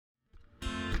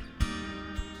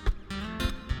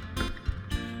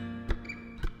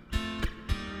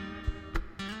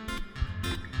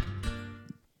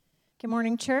Good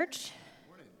morning, church.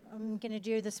 I'm going to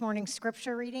do this morning's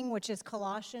scripture reading, which is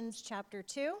Colossians chapter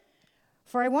 2.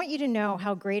 For I want you to know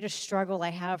how great a struggle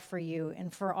I have for you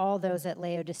and for all those at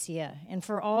Laodicea, and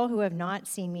for all who have not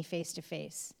seen me face to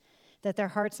face, that their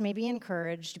hearts may be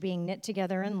encouraged, being knit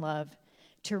together in love,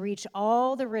 to reach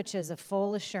all the riches of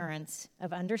full assurance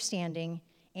of understanding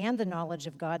and the knowledge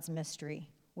of God's mystery,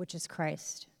 which is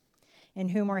Christ, in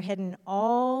whom are hidden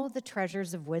all the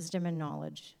treasures of wisdom and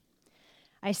knowledge.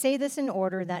 I say this in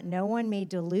order that no one may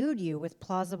delude you with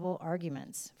plausible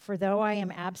arguments. For though I am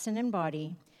absent in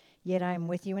body, yet I am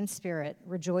with you in spirit,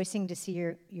 rejoicing to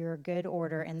see your good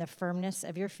order and the firmness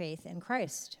of your faith in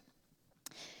Christ.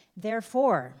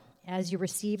 Therefore, as you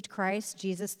received Christ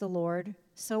Jesus the Lord,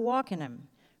 so walk in him,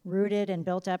 rooted and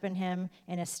built up in him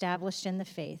and established in the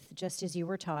faith, just as you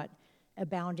were taught,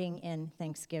 abounding in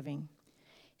thanksgiving.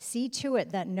 See to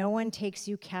it that no one takes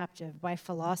you captive by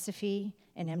philosophy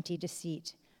and empty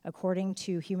deceit, according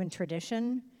to human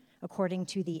tradition, according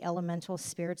to the elemental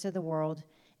spirits of the world,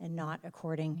 and not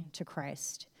according to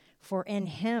Christ. For in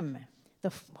him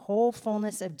the whole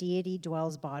fullness of deity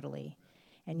dwells bodily,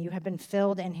 and you have been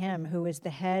filled in him who is the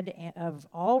head of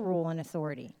all rule and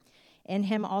authority. In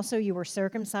him also you were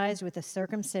circumcised with a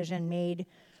circumcision made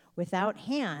without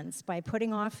hands by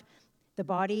putting off the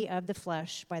body of the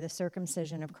flesh by the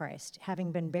circumcision of Christ,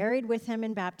 having been buried with him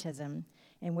in baptism,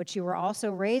 in which you were also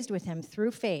raised with him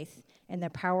through faith in the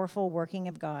powerful working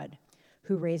of God,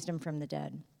 who raised him from the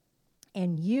dead.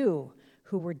 And you,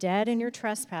 who were dead in your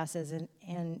trespasses and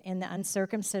in the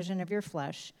uncircumcision of your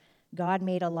flesh, God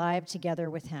made alive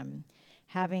together with him,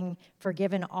 having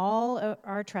forgiven all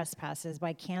our trespasses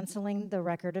by canceling the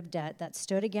record of debt that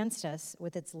stood against us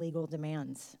with its legal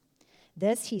demands.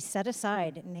 This he set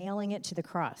aside, nailing it to the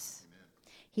cross.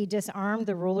 He disarmed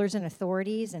the rulers and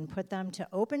authorities and put them to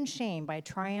open shame by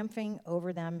triumphing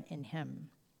over them in him.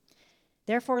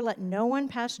 Therefore, let no one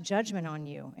pass judgment on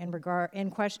you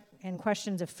in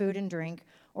questions of food and drink,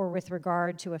 or with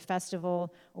regard to a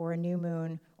festival or a new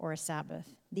moon or a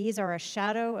Sabbath. These are a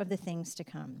shadow of the things to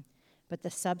come, but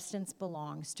the substance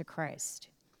belongs to Christ.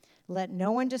 Let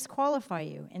no one disqualify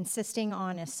you, insisting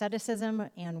on asceticism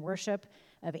and worship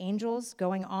of angels,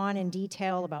 going on in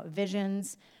detail about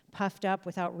visions, puffed up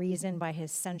without reason by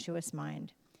his sensuous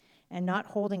mind, and not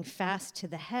holding fast to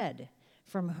the head,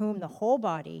 from whom the whole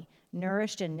body,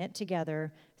 nourished and knit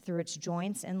together through its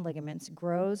joints and ligaments,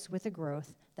 grows with a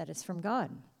growth that is from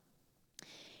God.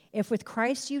 If with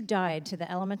Christ you died to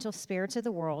the elemental spirits of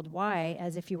the world, why,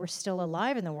 as if you were still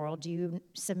alive in the world, do you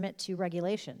submit to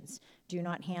regulations? Do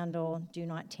not handle, do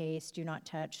not taste, do not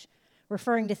touch,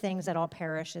 referring to things that all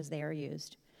perish as they are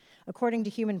used, according to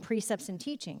human precepts and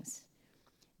teachings.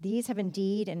 These have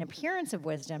indeed an appearance of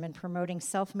wisdom in promoting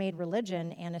self-made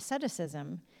religion and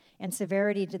asceticism and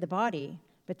severity to the body,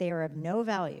 but they are of no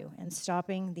value in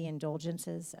stopping the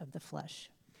indulgences of the flesh.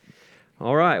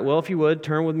 All right, well, if you would,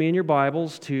 turn with me in your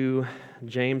Bibles to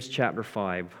James chapter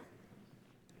 5.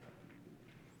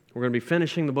 We're going to be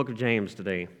finishing the book of James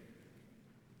today.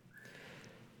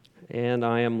 And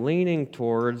I am leaning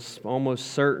towards,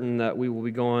 almost certain, that we will be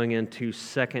going into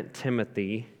 2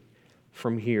 Timothy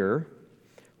from here,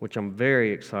 which I'm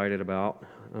very excited about.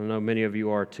 I know many of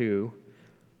you are too.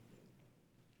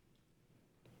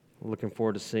 Looking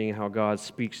forward to seeing how God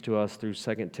speaks to us through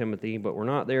 2 Timothy, but we're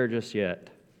not there just yet.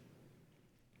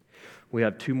 We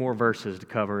have 2 more verses to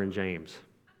cover in James.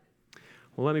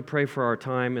 Well, let me pray for our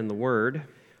time in the Word.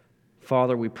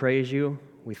 Father, we praise you.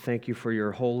 We thank you for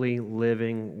your holy,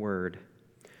 living Word.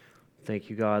 Thank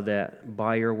you, God, that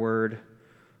by your Word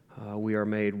we are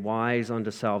made wise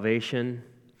unto salvation.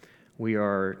 We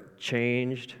are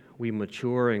changed. We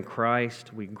mature in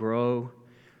Christ. We grow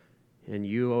in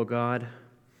you, O God.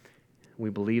 We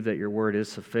believe that your Word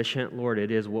is sufficient, Lord.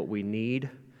 It is what we need.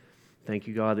 Thank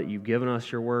you, God, that you've given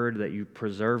us your Word, that you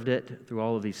preserved it through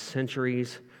all of these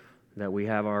centuries, that we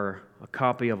have a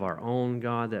copy of our own,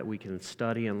 God, that we can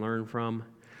study and learn from.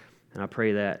 And I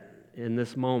pray that in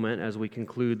this moment, as we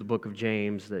conclude the book of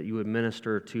James, that you would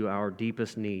minister to our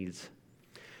deepest needs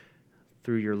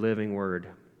through your living Word,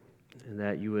 and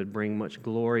that you would bring much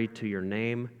glory to your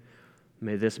name.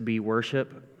 May this be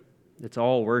worship. It's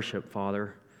all worship,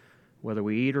 Father. Whether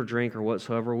we eat or drink or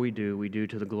whatsoever we do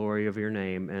to the glory of your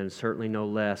name, and certainly no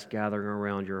less gathering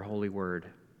around your holy word.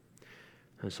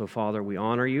 And so, Father, we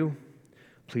honor you.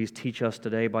 Please teach us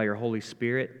today by your Holy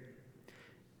Spirit.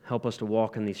 Help us to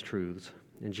walk in these truths.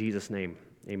 In Jesus' name,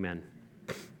 amen.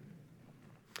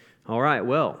 All right,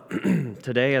 well,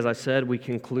 today, as I said, we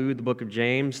conclude the book of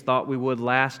James. Thought we would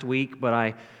last week, but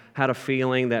I had a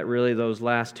feeling that really those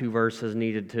last 2 verses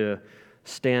needed to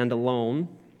stand alone.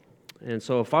 And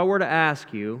so if I were to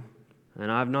ask you,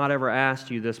 and I've not ever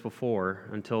asked you this before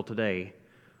until today.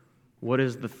 What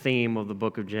is the theme of the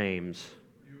book of James?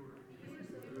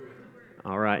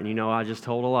 All right, and I just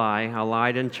told a lie. I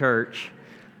lied in church.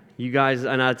 You guys,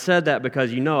 and I said that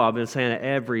because I've been saying it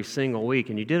every single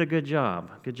week, and you did a good job.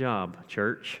 Good job,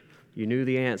 church. You knew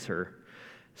the answer.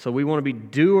 So we want to be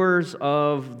doers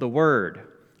of the word.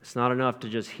 It's not enough to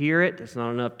just hear it. It's not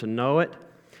enough to know it.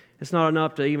 It's not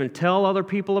enough to even tell other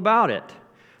people about it.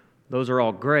 Those are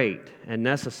all great and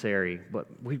necessary, but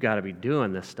we've got to be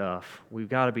doing this stuff. We've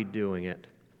got to be doing it.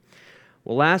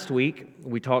 Well, last week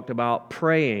we talked about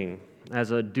praying.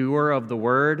 As a doer of the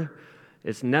word,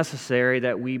 it's necessary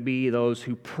that we be those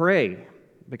who pray.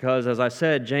 Because as I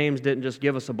said, James didn't just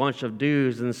give us a bunch of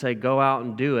do's and say, go out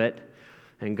and do it,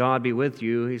 and God be with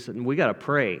you. He said, we got to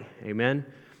pray. Amen?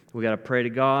 We got to pray to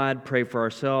God, pray for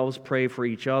ourselves, pray for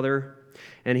each other.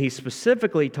 And he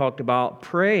specifically talked about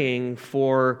praying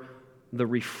for the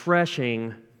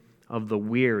refreshing of the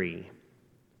weary.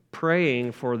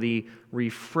 Praying for the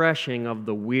refreshing of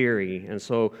the weary. And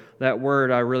so that word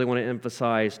I really want to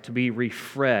emphasize, to be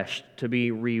refreshed, to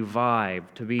be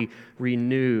revived, to be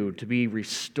renewed, to be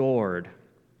restored.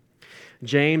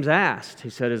 James asked, he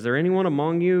said, is there anyone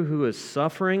among you who is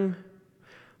suffering?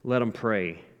 Let him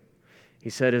pray. He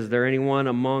said, is there anyone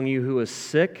among you who is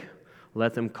sick?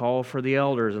 Let them call for the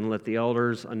elders, and let the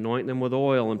elders anoint them with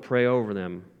oil and pray over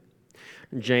them.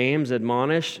 James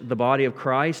admonished the body of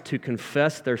Christ to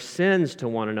confess their sins to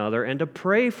one another and to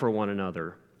pray for one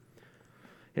another.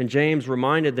 And James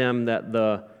reminded them that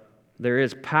there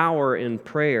is power in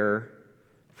prayer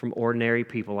from ordinary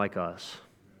people like us.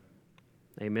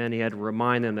 Amen. He had to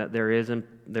remind them that there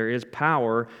is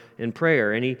power in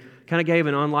prayer. And he kind of gave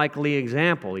an unlikely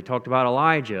example. He talked about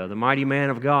Elijah, the mighty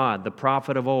man of God, the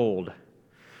prophet of old.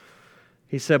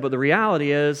 He said, but the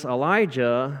reality is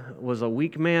Elijah was a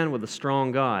weak man with a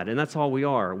strong God. And that's all we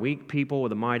are, weak people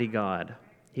with a mighty God.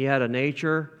 He had a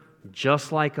nature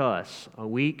just like us, a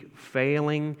weak,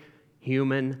 failing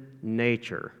human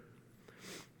nature.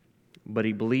 But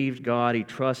he believed God, he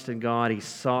trusted God, he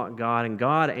sought God, and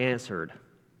God answered.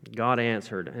 God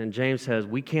answered. And James says,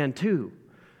 we can too,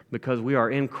 because we are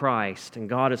in Christ, and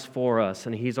God is for us,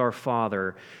 and He's our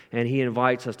Father, and He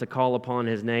invites us to call upon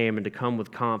His name and to come with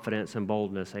confidence and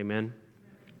boldness. Amen?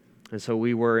 And so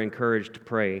we were encouraged to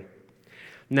pray.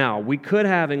 Now, we could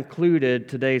have included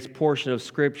today's portion of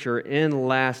Scripture in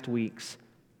last week's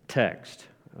text,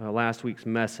 last week's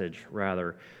message,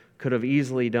 rather. Could have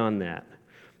easily done that.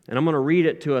 And I'm going to read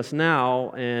it to us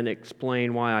now and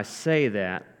explain why I say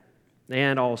that,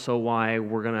 and also why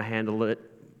we're going to handle it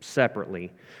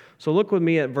separately. So look with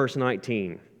me at verse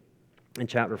 19 in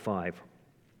chapter 5.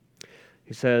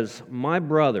 He says, my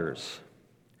brothers,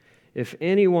 if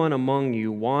anyone among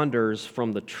you wanders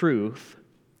from the truth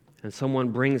and someone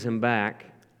brings him back,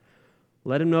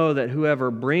 let him know that whoever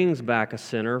brings back a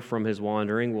sinner from his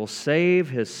wandering will save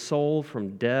his soul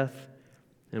from death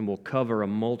and will cover a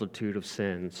multitude of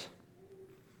sins.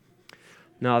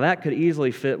 Now, that could easily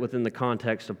fit within the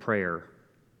context of prayer.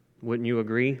 Wouldn't you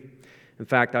agree? In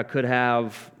fact, I could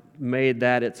have made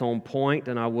that its own point,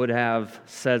 and I would have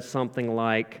said something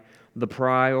like the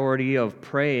priority of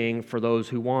praying for those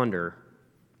who wander,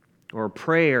 or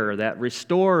prayer that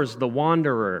restores the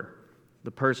wanderer,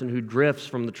 the person who drifts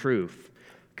from the truth.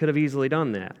 Could have easily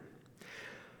done that.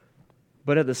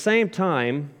 But at the same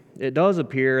time, it does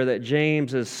appear that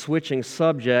James is switching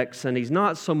subjects, and he's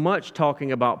not so much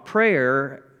talking about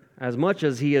prayer as much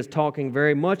as he is talking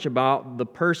very much about the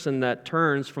person that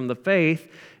turns from the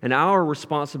faith and our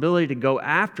responsibility to go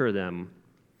after them.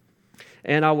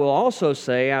 And I will also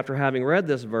say, after having read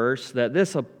this verse, that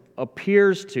this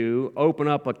appears to open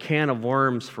up a can of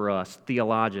worms for us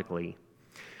theologically.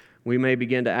 We may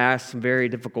begin to ask some very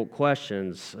difficult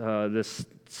questions. This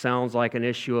sounds like an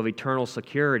issue of eternal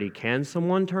security. Can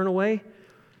someone turn away?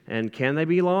 And can they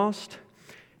be lost?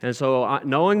 And so,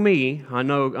 knowing me, I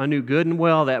knew good and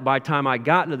well that by the time I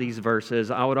got into these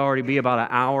verses, I would already be about an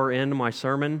hour into my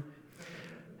sermon.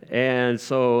 And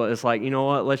so it's like, you know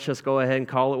what, let's just go ahead and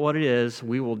call it what it is.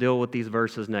 We will deal with these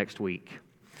verses next week.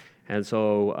 And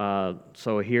so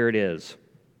here it is.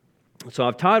 So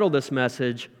I've titled this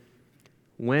message,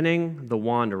 Winning the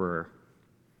Wanderer.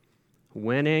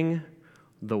 Winning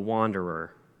the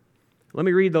Wanderer. Let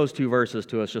me read those two verses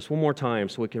to us just one more time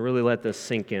so we can really let this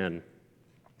sink in.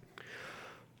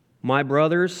 My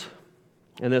brothers,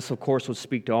 and this of course would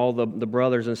speak to all the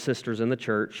brothers and sisters in the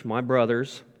church, my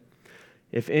brothers,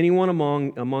 if anyone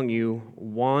among you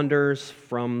wanders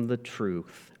from the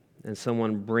truth and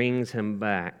someone brings him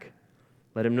back,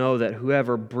 let him know that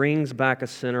whoever brings back a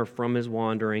sinner from his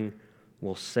wandering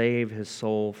will save his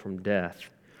soul from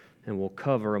death and will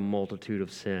cover a multitude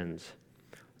of sins.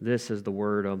 This is the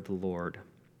word of the Lord.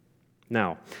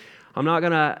 Now, I'm not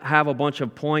going to have a bunch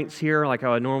of points here like I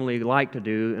would normally like to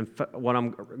do. What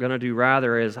I'm going to do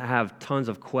rather is have tons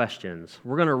of questions.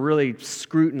 We're going to really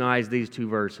scrutinize these two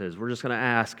verses. We're just going to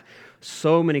ask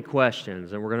so many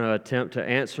questions, and we're going to attempt to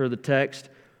answer the text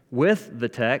with the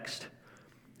text,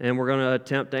 and we're going to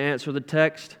attempt to answer the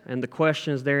text and the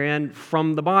questions therein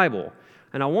from the Bible.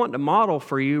 And I want to model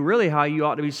for you really how you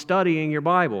ought to be studying your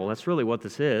Bible. That's really what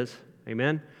this is.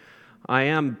 Amen? I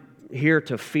am here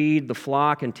to feed the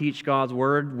flock and teach God's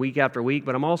Word week after week,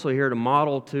 but I'm also here to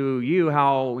model to you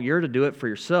how you're to do it for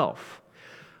yourself.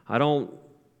 I don't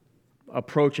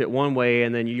approach it one way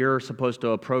and then you're supposed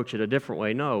to approach it a different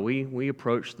way. No, we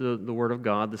approach the Word of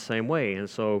God the same way, and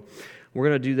so we're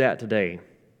going to do that today.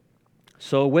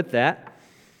 So with that,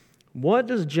 what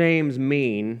does James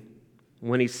mean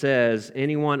when he says,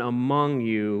 anyone among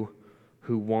you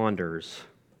who wanders?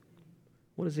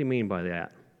 What does he mean by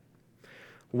that?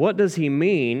 What does he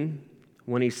mean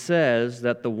when he says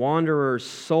that the wanderer's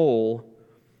soul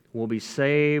will be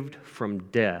saved from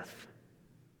death?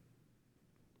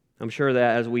 I'm sure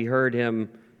that as we heard him,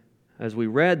 as we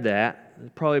read that, we'll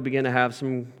probably begin to have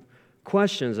some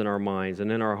questions in our minds and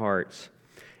in our hearts.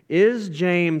 Is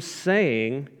James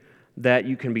saying that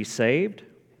you can be saved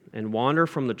and wander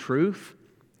from the truth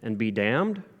and be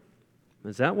damned?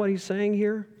 Is that what he's saying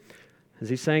here? Is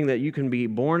he saying that you can be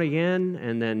born again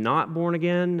and then not born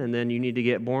again, and then you need to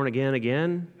get born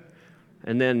again,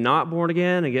 and then not born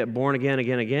again and get born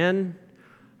again?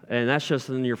 And that's just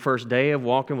in your first day of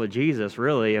walking with Jesus,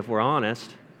 really, if we're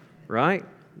honest, right?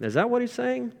 Is that what he's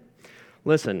saying?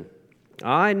 Listen,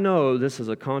 I know this is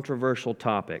a controversial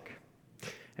topic,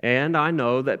 and I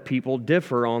know that people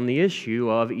differ on the issue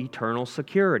of eternal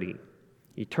security.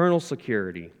 Eternal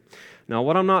security. Now,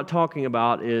 what I'm not talking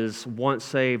about is once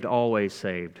saved, always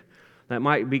saved. That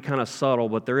might be kind of subtle,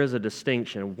 but there is a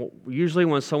distinction. Usually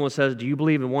when someone says, do you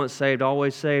believe in once saved,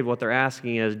 always saved, what they're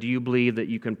asking is, do you believe that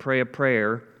you can pray a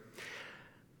prayer,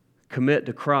 commit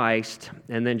to Christ,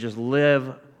 and then just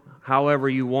live however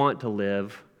you want to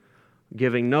live,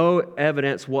 giving no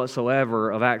evidence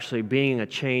whatsoever of actually being a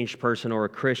changed person or a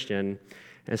Christian,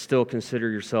 and still consider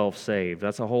yourself saved?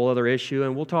 That's a whole other issue,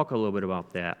 and we'll talk a little bit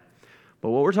about that. But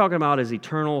what we're talking about is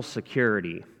eternal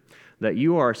security, that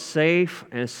you are safe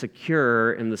and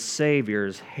secure in the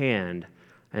Savior's hand,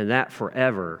 and that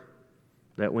forever.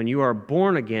 That when you are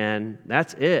born again,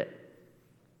 that's it.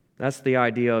 That's the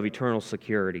idea of eternal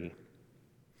security.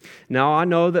 Now, I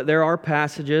know that there are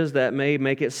passages that may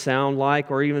make it sound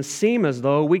like or even seem as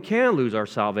though we can lose our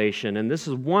salvation, and this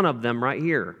is one of them right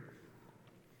here.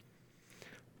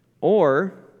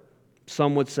 Or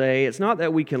some would say it's not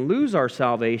that we can lose our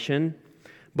salvation,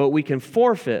 but we can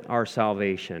forfeit our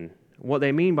salvation. What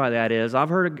they mean by that is, I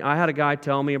had a guy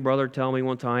tell me, a brother tell me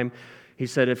one time, he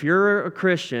said, if you're a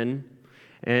Christian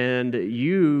and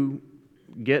you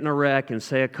get in a wreck and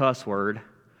say a cuss word,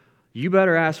 you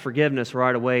better ask forgiveness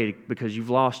right away because you've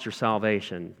lost your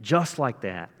salvation. Just like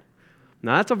that.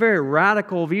 Now, that's a very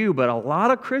radical view, but a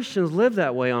lot of Christians live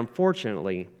that way,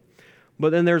 unfortunately. But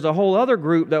then there's a whole other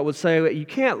group that would say you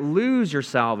can't lose your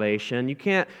salvation. You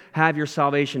can't have your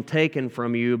salvation taken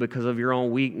from you because of your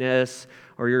own weakness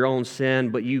or your own sin,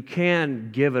 but you can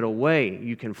give it away.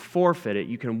 You can forfeit it.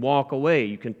 You can walk away.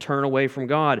 You can turn away from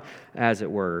God, as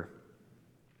it were.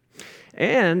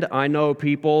 And I know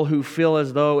people who feel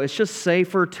as though it's just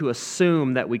safer to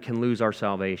assume that we can lose our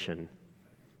salvation.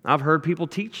 I've heard people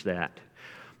teach that.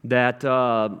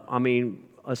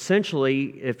 Essentially,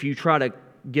 if you try to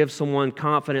give someone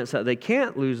confidence that they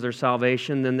can't lose their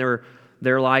salvation, then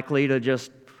they're likely to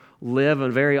just live a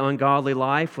very ungodly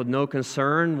life with no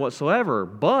concern whatsoever.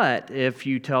 But if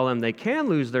you tell them they can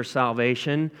lose their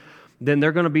salvation, then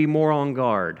they're going to be more on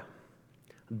guard.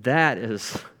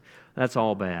 That's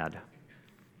all bad.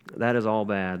 That is all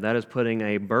bad. That is putting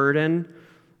a burden,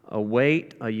 a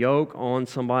weight, a yoke on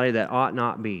somebody that ought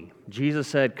not be. Jesus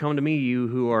said, "Come to me, you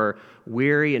who are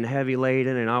weary and heavy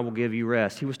laden, and I will give you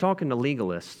rest." He was talking to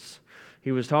legalists.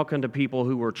 He was talking to people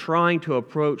who were trying to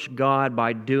approach God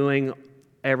by doing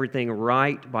everything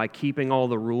right, by keeping all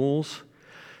the rules,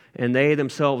 and they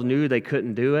themselves knew they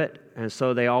couldn't do it, and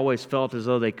so they always felt as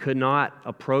though they could not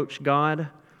approach God.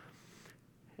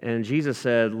 And Jesus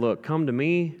said, "Look, come to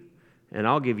me, and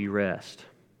I'll give you rest,"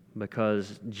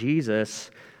 because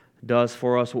Jesus does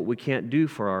for us what we can't do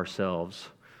for ourselves,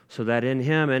 so that in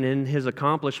Him and in His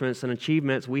accomplishments and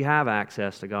achievements, we have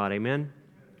access to God. Amen?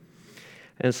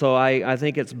 And so I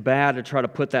think it's bad to try to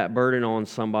put that burden on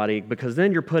somebody because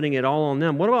then you're putting it all on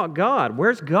them. What about God?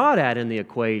 Where's God at in the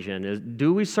equation?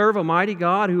 Do we serve a mighty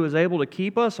God who is able to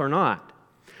keep us or not?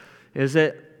 Is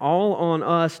it all on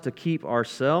us to keep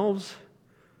ourselves?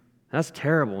 That's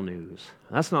terrible news.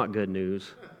 That's not good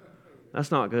news. That's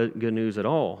not good news at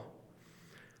all.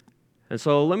 And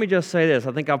so let me just say this.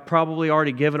 I think I've probably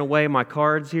already given away my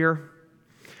cards here.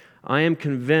 I am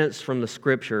convinced from the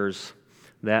Scriptures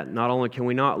that not only can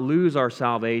we not lose our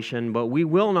salvation, but we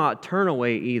will not turn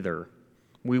away either.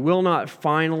 We will not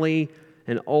finally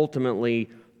and ultimately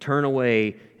turn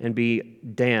away and be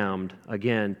damned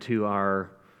again to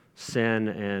our sin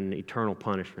and eternal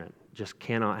punishment. Just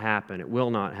cannot happen. It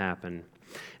will not happen.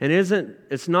 And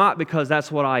it's not because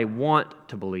that's what I want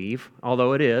to believe,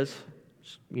 although it is,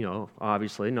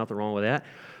 obviously, nothing wrong with that.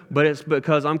 But it's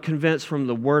because I'm convinced from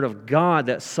the Word of God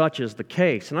that such is the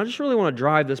case. And I just really want to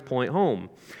drive this point home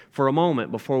for a moment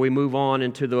before we move on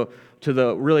into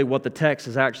the really what the text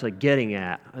is actually getting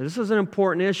at. This is an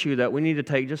important issue that we need to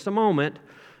take just a moment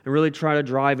and really try to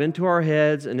drive into our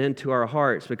heads and into our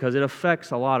hearts because it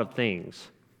affects a lot of things.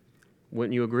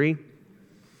 Wouldn't you agree?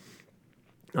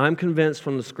 I'm convinced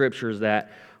from the Scriptures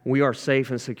that we are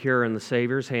safe and secure in the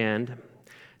Savior's hand,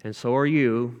 and so are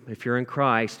you if you're in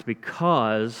Christ,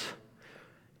 because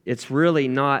it's really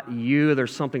not you.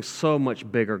 There's something so much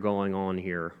bigger going on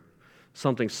here,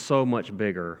 something so much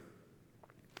bigger.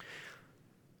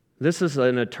 This is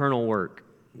an eternal work.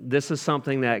 This is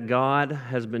something that God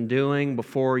has been doing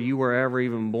before you were ever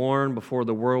even born, before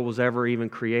the world was ever even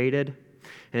created,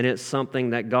 and it's something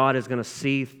that God is going to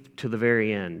see to the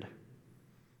very end.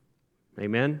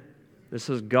 Amen? This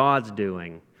is God's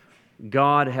doing.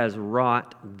 God has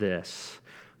wrought this.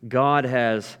 God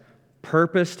has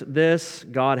purposed this.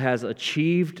 God has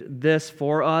achieved this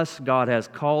for us. God has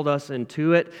called us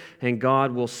into it. And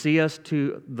God will see us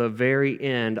to the very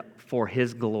end for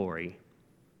His glory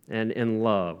and in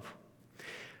love.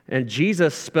 And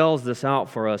Jesus spells this out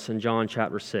for us in John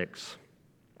chapter 6.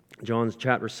 John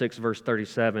chapter 6, verse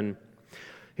 37.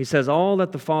 He says, "All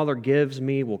that the Father gives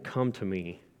me will come to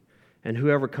me. And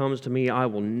whoever comes to me, I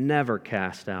will never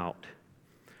cast out.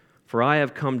 For I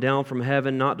have come down from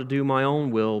heaven not to do my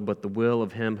own will, but the will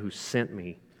of Him who sent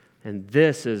me. And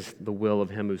this is the will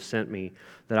of Him who sent me,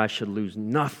 that I should lose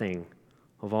nothing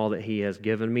of all that He has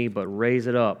given me, but raise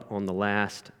it up on the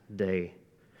last day.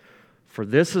 For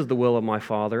this is the will of my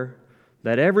Father,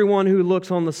 that everyone who looks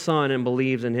on the Son and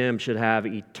believes in Him should have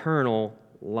eternal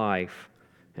life,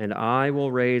 and I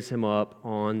will raise him up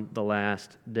on the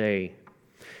last day."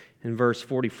 In verse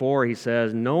 44, he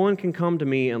says, "No one can come to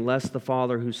me unless the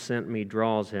Father who sent me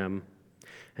draws him,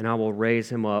 and I will raise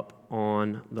him up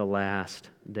on the last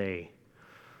day."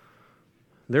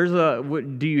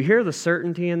 Do you hear the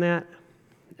certainty in that?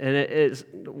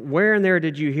 And where in there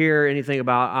did you hear anything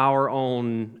about our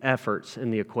own efforts in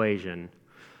the equation?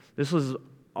 This was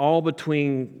all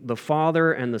between the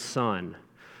Father and the Son.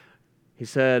 He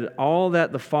said, "All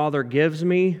that the Father gives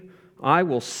me, I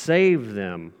will save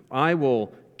them. I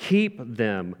will keep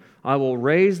them. I will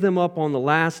raise them up on the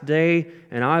last day,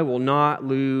 and I will not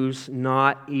lose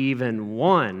not even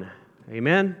one."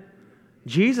 Amen?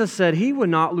 Jesus said He would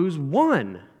not lose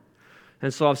one.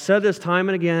 And so I've said this time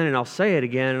and again, and I'll say it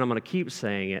again, and I'm going to keep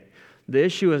saying it. The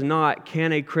issue is not,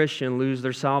 can a Christian lose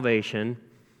their salvation?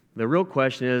 The real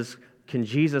question is, can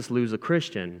Jesus lose a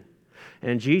Christian?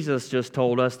 And Jesus just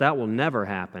told us that will never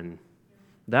happen.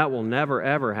 That will never,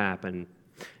 ever happen.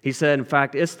 He said, in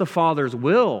fact, it's the Father's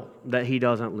will that He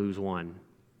doesn't lose one.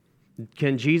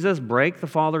 Can Jesus break the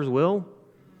Father's will?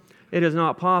 It is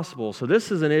not possible. So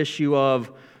this is an issue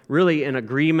of really an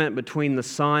agreement between the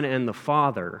Son and the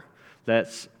Father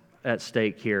that's at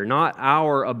stake here. Not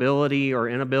our ability or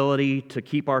inability to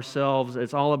keep ourselves.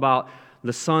 It's all about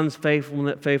the Son's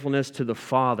faithfulness to the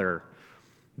Father.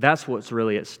 That's what's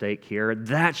really at stake here.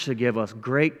 That should give us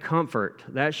great comfort.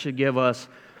 That should give us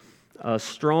a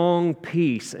strong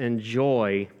peace and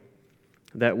joy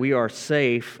that we are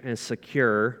safe and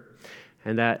secure,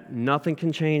 and that nothing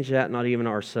can change that, not even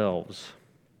ourselves.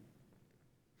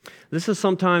 This is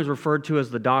sometimes referred to as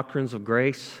the doctrines of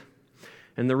grace.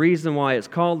 And the reason why it's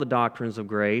called the doctrines of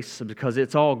grace is because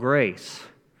it's all grace.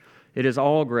 It is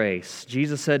all grace.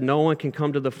 Jesus said no one can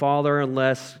come to the Father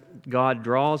unless God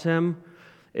draws him.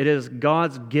 It is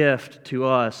God's gift to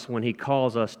us when He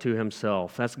calls us to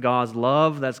Himself. That's God's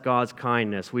love. That's God's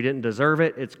kindness. We didn't deserve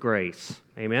it. It's grace.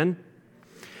 Amen?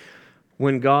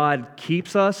 When God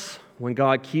keeps us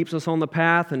on the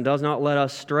path and does not let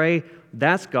us stray,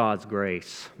 that's God's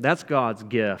grace. That's God's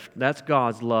gift. That's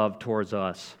God's love towards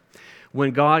us.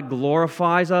 When God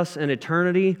glorifies us in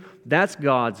eternity, that's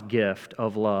God's gift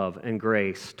of love and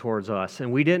grace towards us.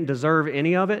 And we didn't deserve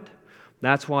any of it.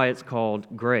 That's why it's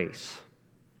called grace.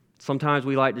 Sometimes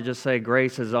we like to just say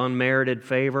grace is unmerited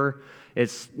favor.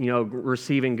 It's,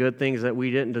 receiving good things that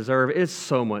we didn't deserve. It's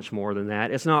so much more than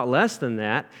that. It's not less than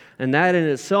that. And that in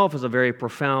itself is a very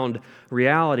profound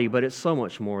reality, but it's so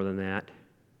much more than that.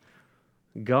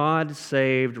 God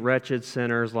saved wretched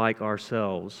sinners like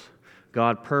ourselves.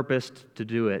 God purposed to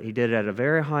do it. He did it at a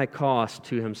very high cost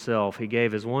to himself. He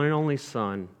gave his one and only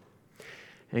Son.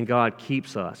 And God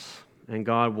keeps us. And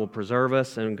God will preserve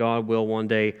us. And God will one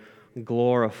day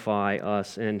glorify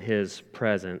us in his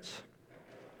presence.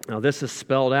 Now, this is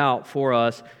spelled out for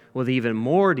us with even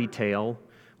more detail,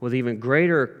 with even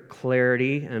greater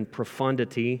clarity and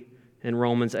profundity in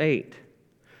Romans 8,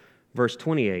 verse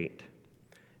 28.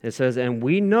 It says, "And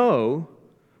we know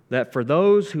that for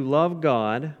those who love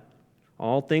God,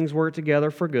 all things work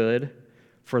together for good,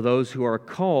 for those who are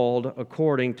called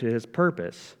according to his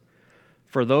purpose.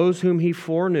 For those whom he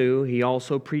foreknew, he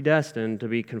also predestined to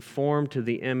be conformed to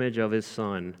the image of his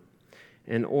Son,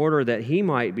 in order that he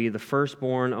might be the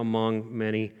firstborn among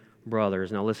many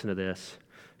brothers." Now listen to this.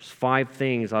 There's 5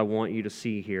 things I want you to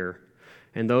see here.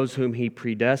 "And those whom he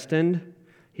predestined,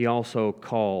 he also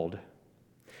called.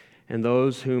 And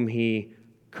those whom he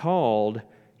called,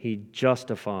 he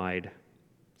justified."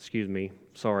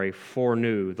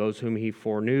 Foreknew. "Those whom he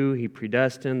foreknew, he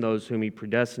predestined. Those whom he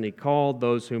predestined, he called.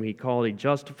 Those whom he called, he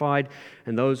justified.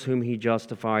 And those whom he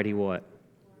justified, he" what?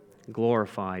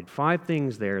 Glorified. 5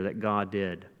 things there that God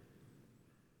did.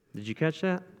 Did you catch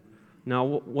that? Now,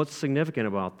 what's significant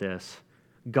about this?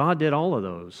 God did all of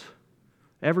those.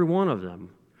 Every one of them.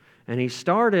 And he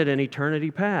started in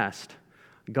eternity past.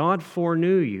 God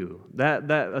foreknew you. That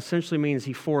essentially means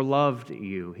he foreloved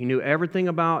you. He knew everything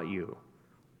about you.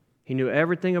 He knew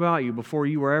everything about you before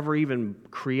you were ever even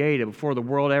created, before the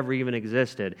world ever even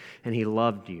existed, and he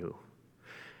loved you.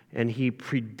 And he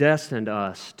predestined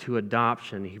us to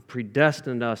adoption. He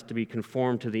predestined us to be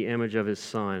conformed to the image of his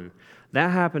Son.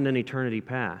 That happened in eternity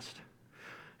past.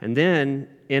 And then,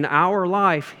 in our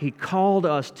life, he called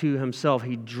us to himself.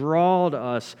 He drawed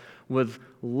us with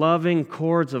loving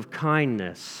cords of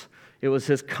kindness. It was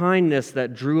his kindness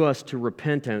that drew us to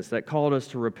repentance, that called us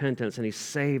to repentance, and he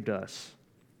saved us.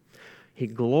 He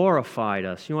glorified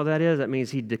us. You know what that is? That means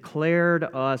he declared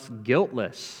us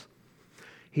guiltless.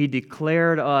 He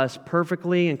declared us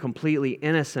perfectly and completely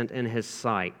innocent in his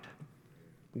sight.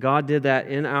 God did that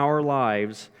in our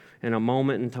lives in a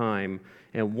moment in time,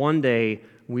 and one day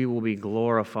we will be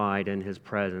glorified in his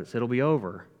presence. It'll be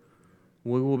over.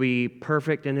 We will be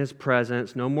perfect in his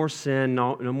presence. No more sin,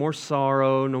 no more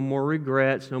sorrow, no more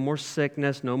regrets, no more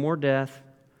sickness, no more death.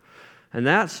 And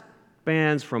that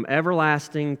spans from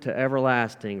everlasting to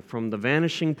everlasting, from the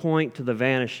vanishing point to the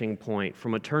vanishing point,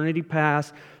 from eternity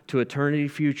past to eternity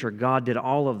future. God did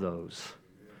all of those.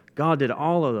 God did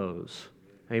all of those.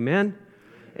 Amen?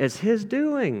 It's his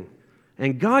doing.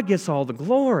 And God gets all the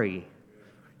glory.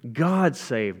 God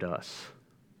saved us.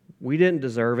 We didn't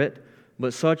deserve it,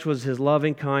 but such was his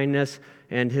loving kindness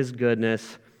and his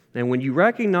goodness. And when you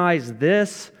recognize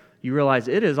this, you realize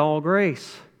it is all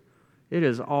grace. It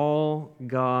is all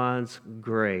God's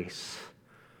grace.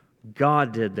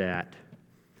 God did that.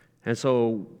 And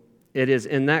so it is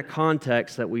in that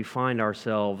context that we find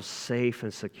ourselves safe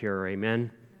and secure.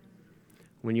 Amen?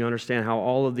 When you understand how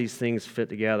all of these things fit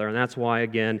together. And that's why,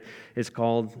 again, it's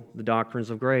called the doctrines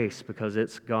of grace, because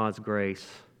it's God's grace.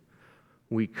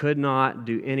 We could not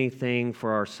do anything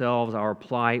for ourselves, our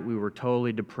plight. We were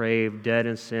totally depraved, dead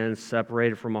in sin,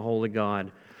 separated from a holy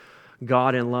God.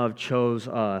 God in love chose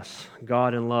us.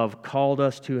 God in love called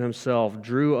us to himself,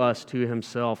 drew us to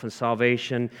himself in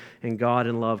salvation, and God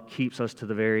in love keeps us to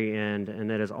the very end, and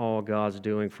that is all God's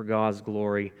doing for God's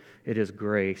glory. It is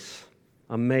grace.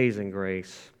 Amazing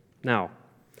grace. Now,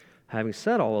 having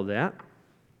said all of that,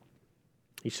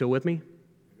 you still with me?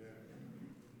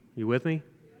 You with me?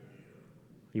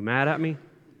 You mad at me?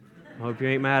 I hope you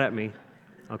ain't mad at me.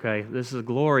 Okay, this is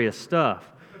glorious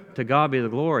stuff. To God be the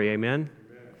glory, amen?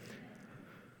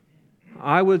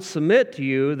 I would submit to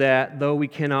you that though we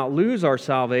cannot lose our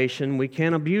salvation, we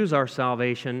can abuse our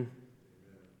salvation.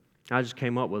 I just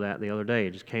came up with that the other day.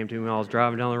 It just came to me while I was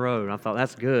driving down the road. I thought,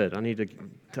 that's good. I need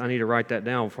to write that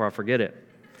down before I forget it.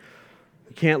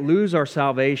 We can't lose our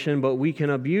salvation, but we can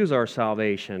abuse our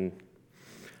salvation.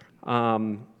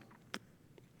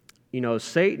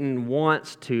 Satan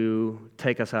wants to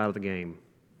take us out of the game.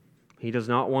 He does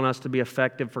not want us to be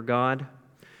effective for God.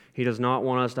 He does not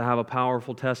want us to have a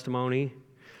powerful testimony.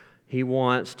 He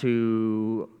wants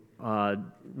to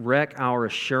wreck our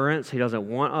assurance. He doesn't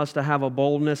want us to have a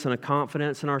boldness and a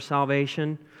confidence in our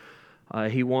salvation.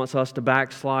 He wants us to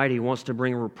backslide. He wants to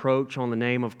bring reproach on the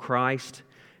name of Christ.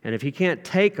 And if he can't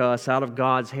take us out of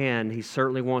God's hand, he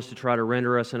certainly wants to try to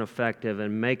render us ineffective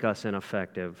and make us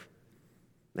ineffective.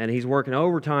 And he's working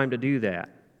overtime to do that.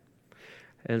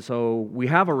 And so we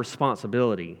have a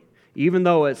responsibility. Even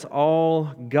though it's all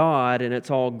God and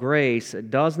it's all grace, it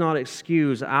does not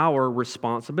excuse our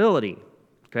responsibility.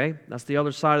 Okay? That's the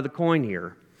other side of the coin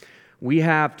here. We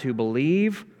have to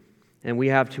believe and we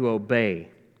have to obey.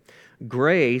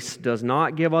 Grace does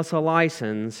not give us a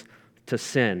license to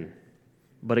sin,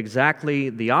 but exactly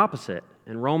the opposite.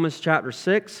 In Romans chapter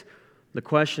 6, the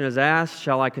question is asked,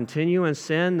 shall I continue in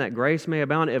sin that grace may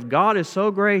abound? If God is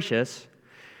so gracious,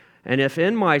 and if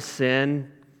in my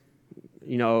sin,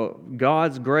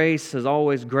 God's grace is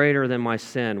always greater than my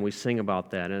sin, we sing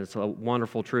about that, and it's a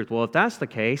wonderful truth. Well, if that's the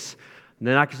case,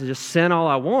 then I can just sin all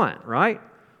I want, right?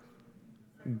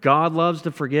 God loves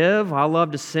to forgive. I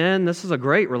love to sin. This is a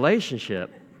great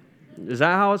relationship. Is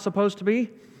that how it's supposed to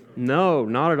be? No,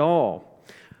 not at all.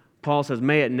 Paul says,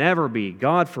 may it never be.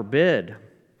 God forbid.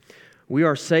 We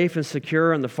are safe and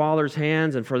secure in the Father's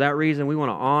hands, and for that reason, we want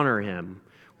to honor Him.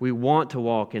 We want to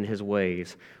walk in His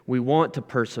ways. We want to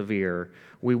persevere.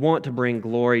 We want to bring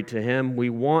glory to Him.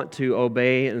 We want to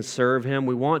obey and serve Him.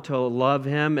 We want to love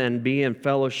Him and be in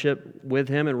fellowship with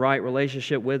Him and right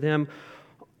relationship with Him.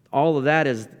 All of that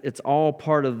it's all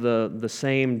part of the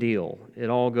same deal. It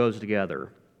all goes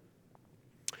together.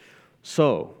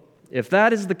 So, if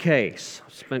that is the case,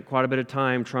 I've spent quite a bit of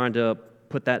time trying to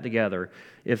put that together.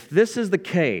 If this is the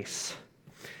case,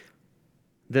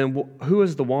 then who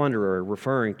is the wanderer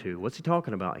referring to? What's he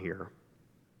talking about here?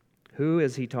 Who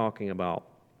is he talking about?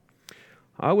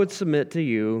 I would submit to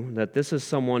you that this is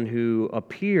someone who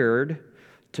appeared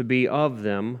to be of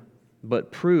them,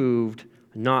 but proved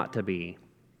not to be.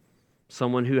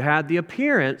 Someone who had the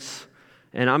appearance,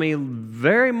 and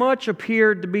very much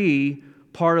appeared to be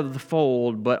part of the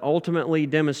fold, but ultimately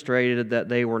demonstrated that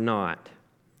they were not.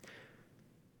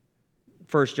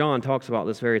 1 John talks about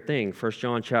this very thing. 1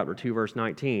 John chapter 2, verse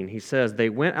 19. He says, they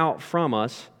went out from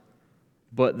us,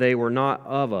 but they were not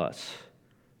of us.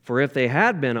 For if they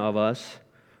had been of us,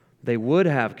 they would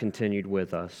have continued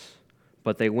with us.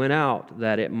 But they went out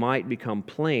that it might become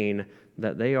plain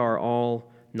that they are all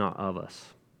not of us.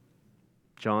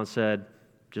 John said,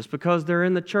 just because they're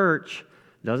in the church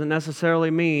doesn't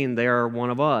necessarily mean they are one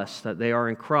of us, that they are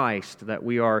in Christ, that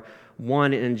we are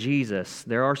one in Jesus.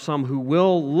 There are some who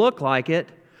will look like it,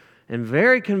 and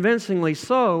very convincingly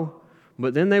so,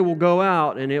 but then they will go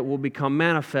out and it will become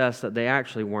manifest that they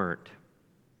actually weren't.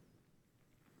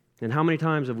 And how many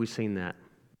times have we seen that?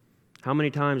 How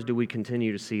many times do we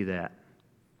continue to see that?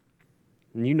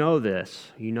 And you know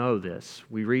this.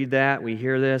 We read that, we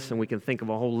hear this, and we can think of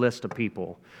a whole list of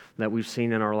people that we've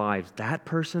seen in our lives. That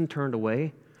person turned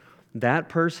away. That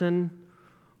person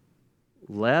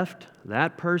left.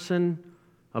 That person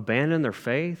abandoned their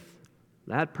faith.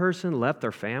 That person left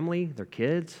their family, their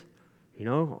kids.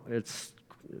 It's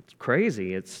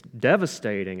crazy. It's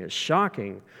devastating. It's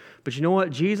shocking. But you know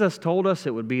what? Jesus told us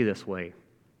it would be this way.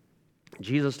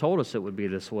 Jesus told us it would be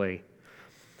this way.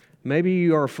 Maybe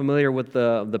you are familiar with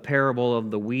the parable of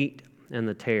the wheat and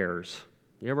the tares.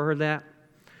 You ever heard that?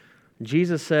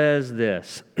 Jesus says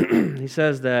this. He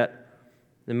says that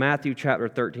in Matthew chapter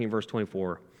 13, verse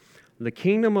 24, the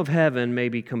kingdom of heaven may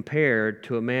be compared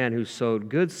to a man who sowed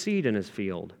good seed in his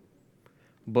field.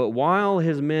 But while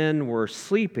his men were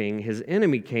sleeping, his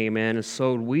enemy came in and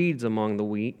sowed weeds among the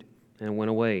wheat and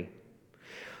went away.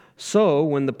 So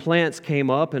when the plants came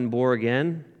up and bore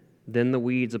again, then the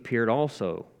weeds appeared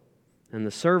also. And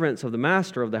the servants of the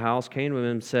master of the house came to him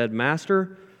and said,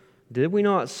 Master, did we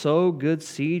not sow good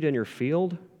seed in your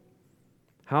field?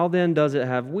 How then does it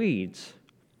have weeds?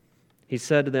 He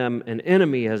said to them, An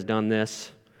enemy has done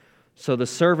this. So the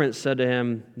servants said to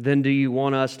him, Then do you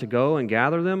want us to go and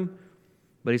gather them?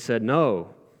 But he said,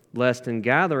 No, lest in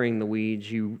gathering the weeds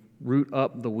you root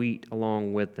up the wheat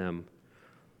along with them.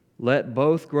 Let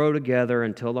both grow together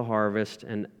until the harvest,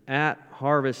 and at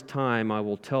harvest time I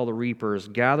will tell the reapers,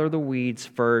 Gather the weeds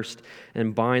first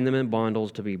and bind them in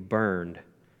bundles to be burned,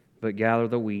 but gather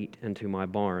the wheat into my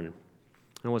barn.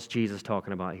 And what's Jesus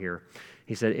talking about here?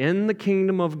 He said, in the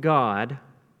kingdom of God,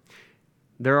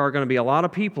 there are going to be a lot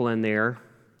of people in there,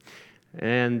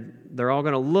 and they're all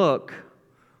going to look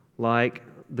like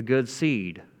the good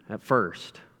seed at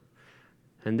first.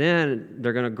 And then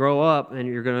they're going to grow up, and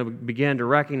you're going to begin to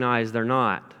recognize they're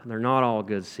not. They're not all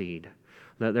good seed.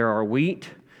 That there are wheat,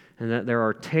 and that there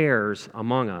are tares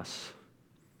among us.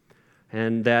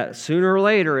 and that sooner or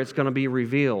later it's going to be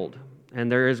revealed. And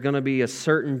there is going to be a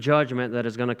certain judgment that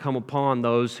is going to come upon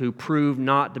those who prove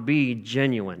not to be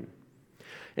genuine.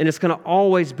 And it's going to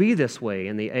always be this way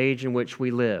in the age in which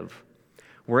we live.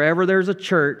 Wherever there's a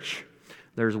church,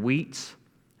 there's wheats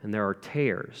and there are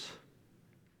tares.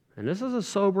 And this is a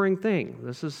sobering thing.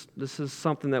 This is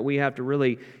something that we have to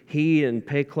really heed and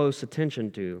pay close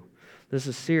attention to. This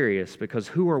is serious, because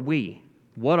who are we?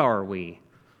 What are we?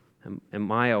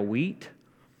 Am I a wheat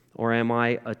or am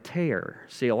I a tare?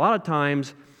 See, a lot of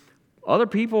times, other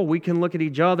people, we can look at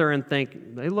each other and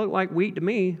think, they look like wheat to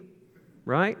me,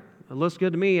 right? It looks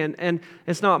good to me. And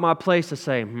it's not my place to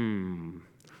say,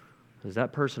 is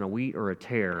that person a wheat or a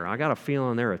tare? I got a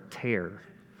feeling they're a tare.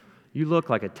 You look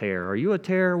like a tare. Are you a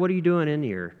tare? What are you doing in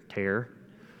here, tare?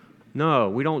 No,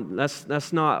 we don't.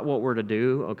 That's not what we're to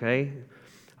do, okay?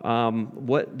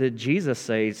 What did Jesus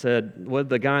say? He said, what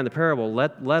the guy in the parable,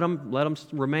 let them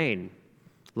remain.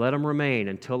 Let them remain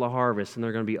until the harvest, and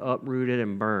they're going to be uprooted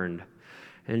and burned.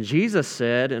 And Jesus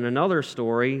said in another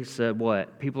story, he said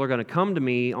what? People are going to come to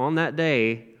me on that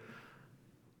day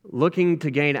looking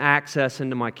to gain access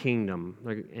into my kingdom.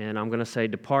 And I'm going to say,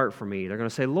 depart from me. They're going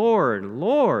to say, Lord,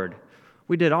 Lord,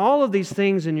 we did all of these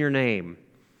things in your name.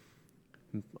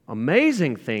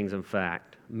 Amazing things, in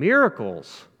fact.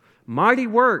 Miracles. Mighty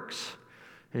works.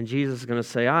 And Jesus is going to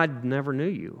say, I never knew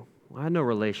you. I had no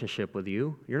relationship with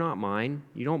you. You're not mine.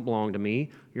 You don't belong to me.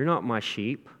 You're not my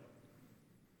sheep.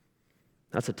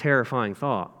 That's a terrifying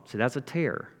thought. See, that's a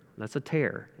tare. That's a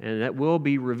tare. And that will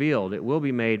be revealed. It will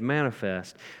be made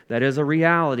manifest. That is a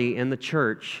reality in the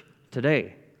church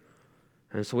today.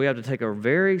 And so we have to take a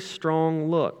very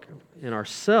strong look in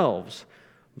ourselves,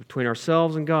 between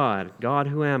ourselves and God. God,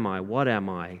 who am I? What am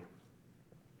I?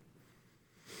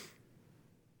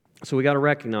 So we got to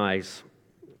recognize,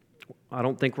 I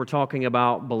don't think we're talking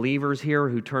about believers here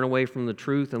who turn away from the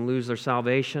truth and lose their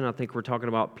salvation. I think we're talking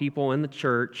about people in the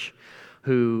church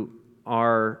who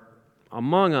are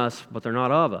among us, but they're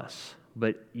not of us.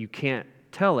 But you can't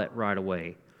tell it right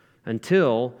away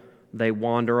until they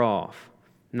wander off.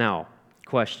 Now,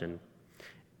 question.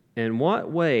 In what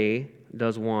way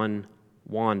does one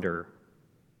wander?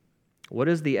 What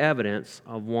is the evidence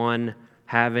of one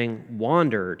having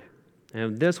wandered?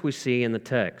 And this we see in the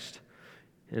text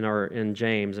in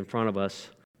James in front of us.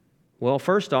 Well,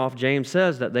 first off, James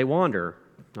says that they wander.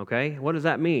 Okay? What does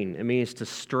that mean? It means to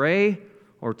stray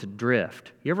or to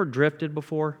drift. You ever drifted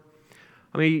before?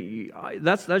 I mean,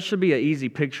 that should be an easy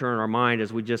picture in our mind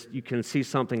as you can see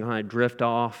something kind of drift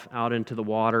off out into the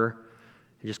water.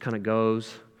 It just kind of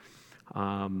goes.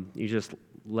 You just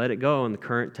let it go and the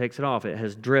current takes it off. It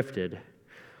has drifted.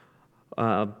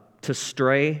 To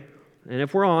stray. And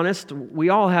if we're honest, we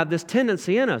all have this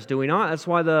tendency in us, do we not? That's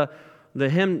why the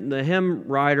hymn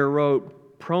writer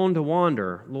wrote, prone to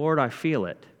wander. Lord, I feel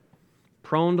it.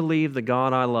 Prone to leave the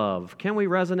God I love. Can we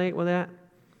resonate with that?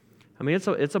 I mean,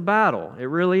 it's a battle. It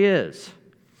really is.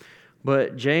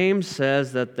 But James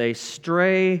says that they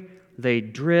stray, they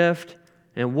drift.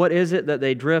 And what is it that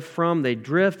they drift from? They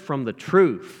drift from the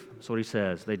truth. That's what he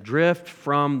says. They drift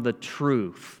from the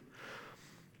truth.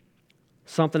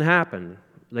 Something happened.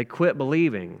 They quit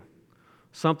believing.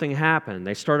 Something happened.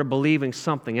 They started believing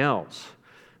something else.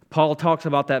 Paul talks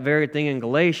about that very thing in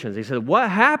Galatians. He said, what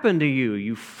happened to you,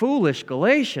 you foolish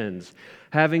Galatians?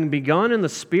 Having begun in the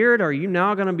Spirit, are you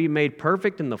now going to be made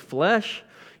perfect in the flesh?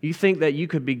 You think that you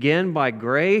could begin by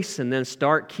grace and then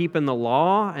start keeping the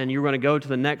law, and you're going to go to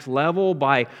the next level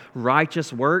by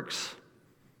righteous works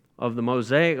of the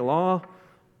Mosaic law?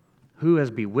 Who has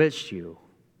bewitched you?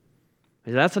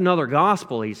 That's another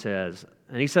gospel, he says.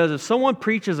 And he says, if someone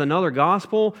preaches another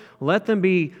gospel, let them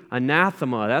be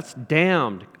anathema. That's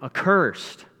damned,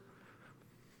 accursed.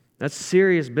 That's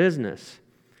serious business.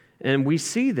 And we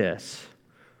see this.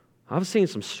 I've seen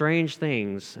some strange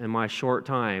things in my short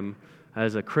time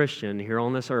as a Christian here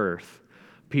on this earth.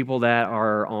 People that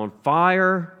are on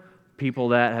fire, people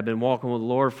that have been walking with the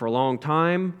Lord for a long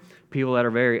time, people that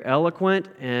are very eloquent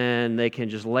and they can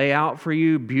just lay out for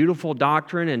you beautiful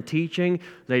doctrine and teaching.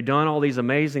 They've done all these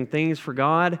amazing things for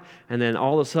God, and then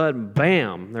all of a sudden,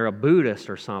 bam, they're a Buddhist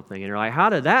or something. And you're like, how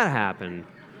did that happen?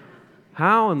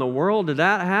 How in the world did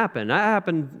that happen? That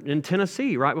happened in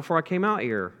Tennessee right before I came out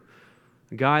here.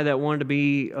 A guy that wanted to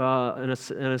be an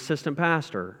assistant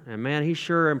pastor. And man, he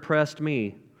sure impressed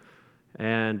me.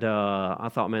 And I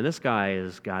thought, man, this guy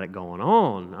has got it going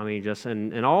on. I mean, just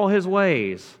in all his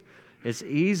ways. It's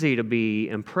easy to be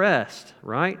impressed,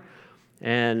 right?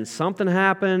 And something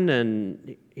happened,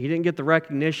 and he didn't get the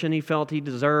recognition he felt he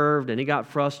deserved, and he got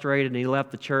frustrated, and he left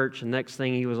the church. And next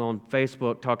thing, he was on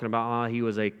Facebook talking about how he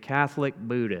was a Catholic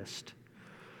Buddhist.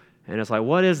 And it's like,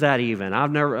 what is that even?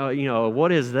 I've never,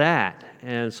 what is that?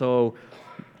 And so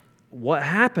what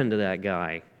happened to that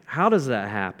guy? How does that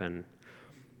happen?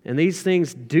 And these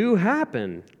things do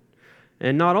happen.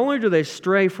 And not only do they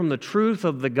stray from the truth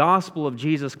of the gospel of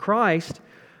Jesus Christ,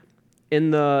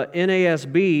 in the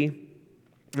NASB,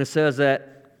 it says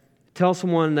that, tell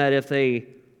someone that if they,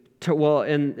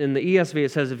 in the ESV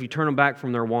it says if you turn them back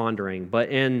from their wandering, but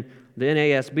in the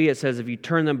NASB it says if you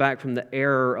turn them back from the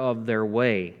error of their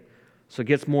way. So it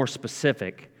gets more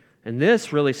specific. And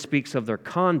this really speaks of their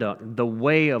conduct, the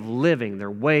way of living,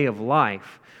 their way of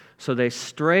life. So they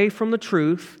stray from the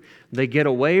truth, they get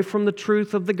away from the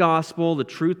truth of the gospel, the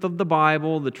truth of the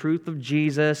Bible, the truth of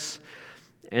Jesus,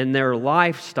 and their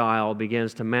lifestyle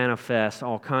begins to manifest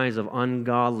all kinds of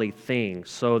ungodly things.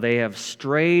 So they have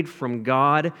strayed from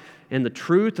God in the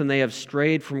truth, and they have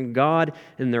strayed from God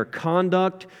in their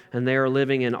conduct, and they are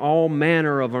living in all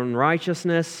manner of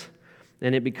unrighteousness,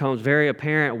 and it becomes very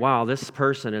apparent, wow, this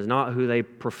person is not who they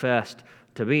professed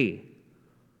to be.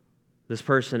 This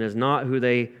person is not who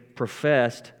they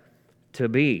professed to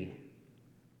be.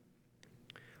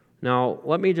 Now,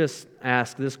 let me just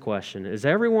ask this question. Is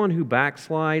everyone who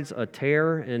backslides a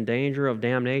terror in danger of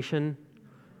damnation?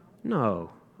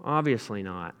 No, obviously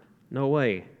not. No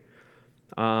way.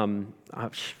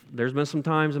 There's been some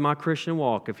times in my Christian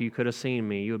walk, if you could have seen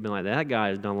me, you would have been like, that guy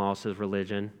has done lost his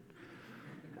religion.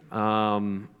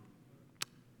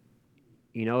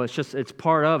 It's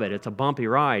part of it. It's a bumpy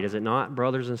ride, is it not,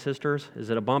 brothers and sisters? Is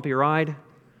it a bumpy ride?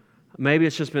 Maybe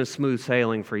it's just been smooth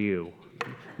sailing for you.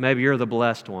 Maybe you're the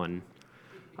blessed one.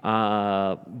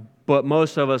 But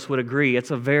most of us would agree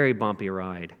it's a very bumpy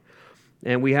ride.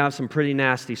 And we have some pretty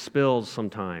nasty spills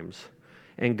sometimes.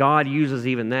 And God uses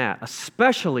even that,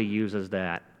 especially uses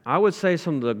that. I would say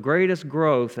some of the greatest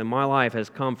growth in my life has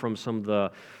come from some of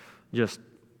the just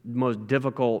most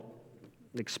difficult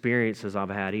experiences I've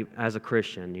had as a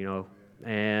Christian,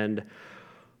 And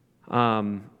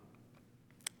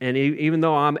even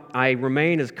though I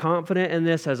remain as confident in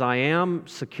this as I am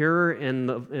secure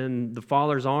in the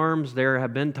Father's arms, there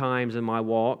have been times in my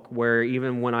walk where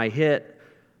even when I hit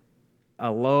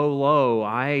a low,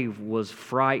 I was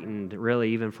frightened,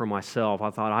 really, even for myself.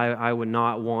 I thought I would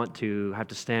not want to have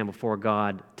to stand before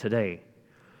God today.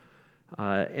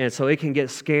 And so it can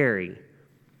get scary.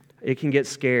 It can get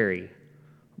scary.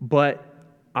 But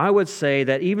I would say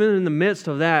that even in the midst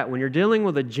of that, when you're dealing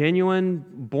with a genuine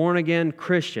born-again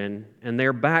Christian and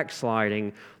they're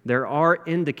backsliding, there are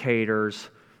indicators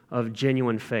of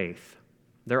genuine faith.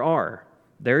 There are.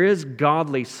 There is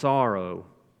godly sorrow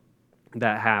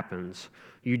that happens.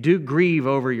 You do grieve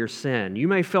over your sin. You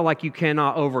may feel like you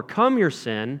cannot overcome your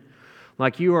sin,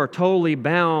 like you are totally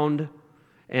bound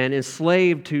and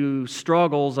enslaved to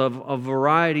struggles of a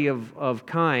variety of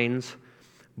kinds,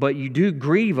 but you do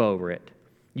grieve over it.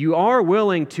 You are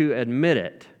willing to admit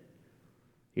it.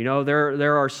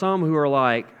 There are some who are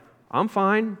like, I'm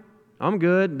fine, I'm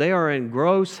good. They are in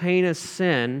gross, heinous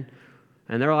sin,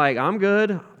 and they're like, I'm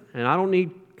good, and I don't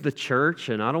need the church,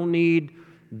 and I don't need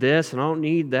this, and I don't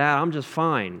need that. I'm just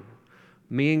fine.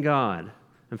 Me and God.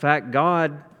 In fact,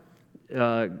 God,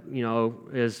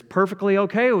 is perfectly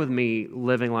okay with me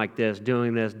living like this,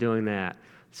 doing that.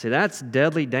 See, that's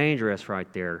deadly dangerous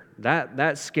right there.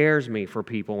 That scares me for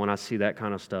people when I see that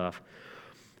kind of stuff.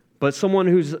 But someone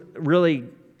who's really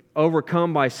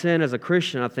overcome by sin as a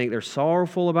Christian, I think they're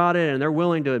sorrowful about it and they're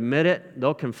willing to admit it.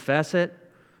 They'll confess it.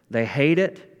 They hate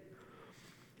it.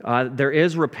 There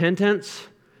is repentance.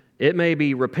 It may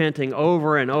be repenting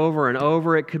over and over and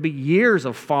over. It could be years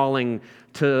of falling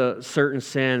to certain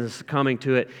sins, coming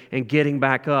to it and getting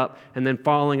back up, and then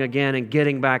falling again and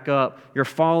getting back up. You're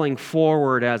falling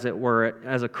forward, as it were,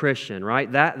 as a Christian, right?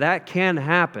 That can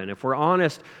happen. If we're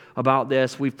honest about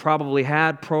this, we've probably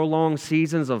had prolonged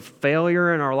seasons of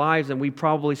failure in our lives, and we've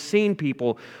probably seen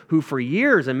people who for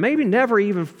years and maybe never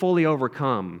even fully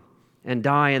overcome and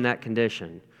die in that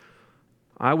condition.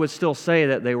 I would still say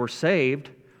that they were saved,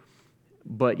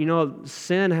 but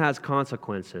sin has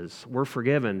consequences. We're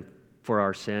forgiven for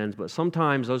our sins, but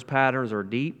sometimes those patterns are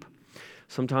deep.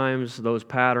 Sometimes those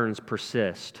patterns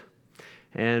persist.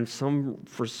 And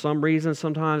for some reason,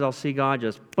 sometimes I'll see God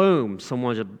just, boom,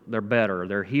 they're better.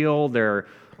 They're healed, they're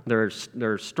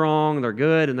strong, they're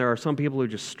good, and there are some people who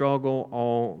just struggle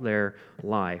all their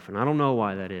life. And I don't know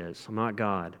why that is. I'm not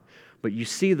God. But you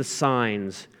see the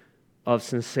signs of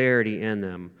sincerity in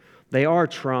them. They are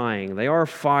trying. They are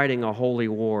fighting a holy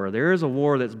war. There is a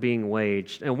war that's being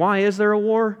waged. And why is there a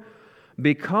war?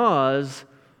 Because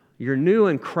you're new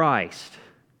in Christ.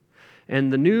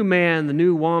 And the new man, the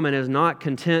new woman is not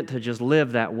content to just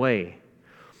live that way.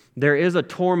 There is a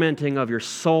tormenting of your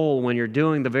soul when you're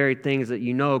doing the very things that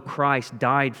you know Christ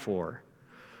died for.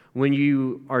 When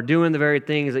you are doing the very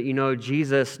things that you know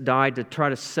Jesus died to try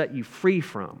to set you free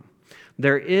from.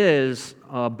 There is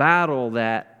a battle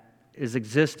that is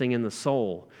existing in the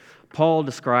soul. Paul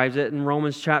describes it in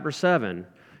Romans chapter 7.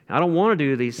 I don't want to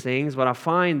do these things, but I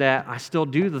find that I still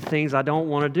do the things I don't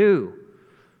want to do.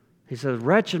 He says,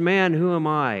 wretched man, who am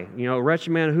I? Wretched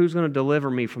man, who's going to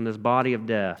deliver me from this body of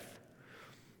death?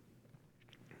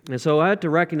 And so I had to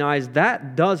recognize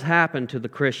that does happen to the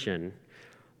Christian.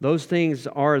 Those things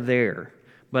are there.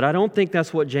 But I don't think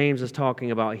that's what James is talking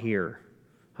about here.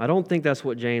 I don't think that's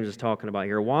what James is talking about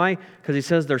here. Why? Because he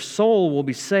says their soul will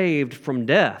be saved from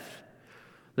death.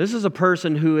 This is a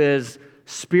person who is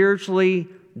spiritually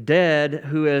dead,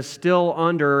 who is still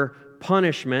under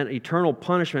punishment, eternal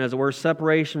punishment, as it were,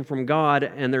 separation from God,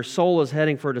 and their soul is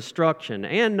heading for destruction.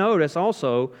 And notice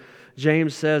also,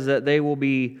 James says that they will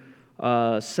be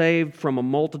saved from a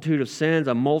multitude of sins.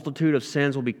 A multitude of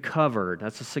sins will be covered.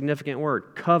 That's a significant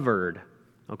word, covered.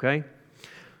 Okay?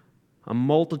 A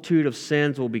multitude of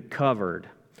sins will be covered.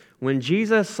 When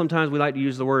Jesus, sometimes we like to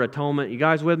use the word atonement. You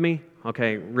guys with me?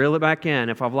 Okay, reel it back in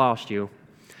if I've lost you.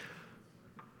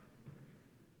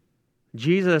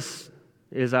 Jesus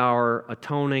is our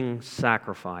atoning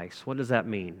sacrifice. What does that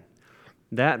mean?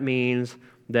 That means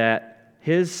that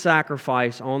His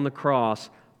sacrifice on the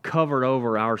cross covered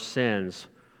over our sins.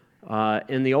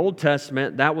 In the Old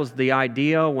Testament, that was the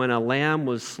idea when a lamb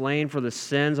was slain for the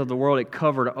sins of the world. It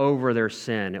covered over their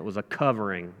sin. It was a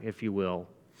covering, if you will.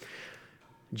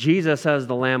 Jesus, as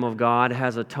the Lamb of God,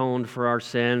 has atoned for our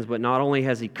sins, but not only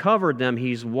has He covered them,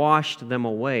 He's washed them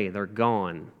away. They're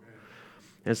gone.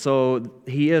 And so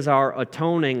He is our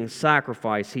atoning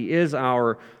sacrifice. He is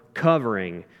our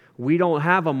covering. We don't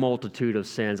have a multitude of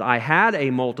sins. I had a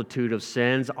multitude of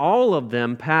sins. All of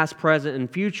them, past, present,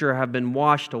 and future, have been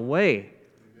washed away.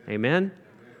 Amen?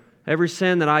 Every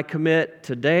sin that I commit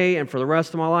today and for the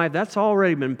rest of my life, that's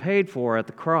already been paid for at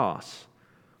the cross.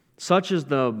 Such is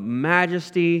the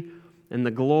majesty and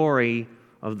the glory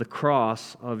of the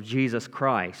cross of Jesus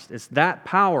Christ. It's that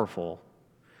powerful.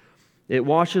 It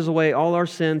washes away all our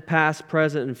sin, past,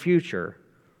 present, and future.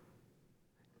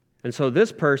 And so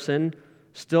this person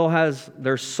still has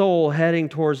their soul heading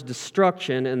towards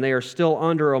destruction, and they are still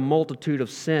under a multitude of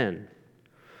sin.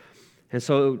 And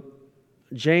so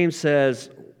James says,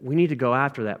 we need to go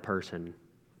after that person.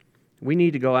 We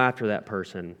need to go after that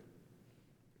person.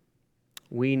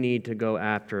 We need to go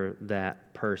after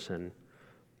that person.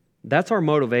 That's our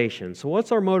motivation. So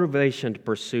what's our motivation to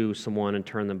pursue someone and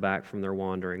turn them back from their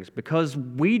wanderings? Because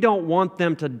we don't want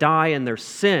them to die in their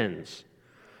sins.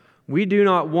 We do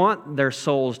not want their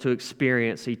souls to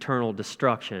experience eternal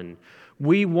destruction.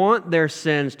 We want their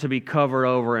sins to be covered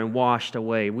over and washed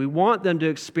away. We want them to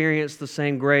experience the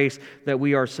same grace that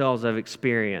we ourselves have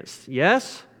experienced.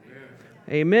 Yes?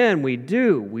 Amen. We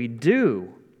do. We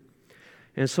do.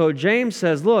 And so James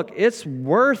says, look, it's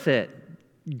worth it.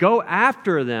 Go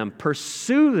after them.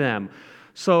 Pursue them.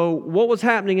 So what was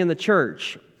happening in the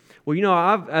church?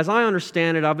 Well, as I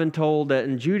understand it, I've been told that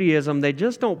in Judaism, they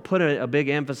just don't put a big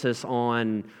emphasis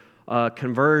on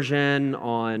conversion,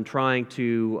 on trying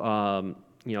to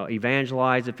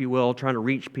evangelize, if you will, trying to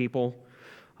reach people.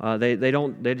 They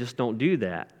just don't do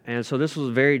that. And so this was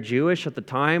very Jewish at the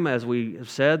time, as we have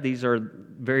said. These are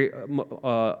very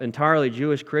entirely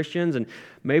Jewish Christians, and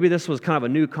maybe this was kind of a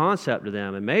new concept to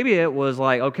them. And maybe it was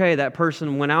like, okay, that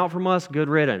person went out from us, good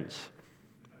riddance.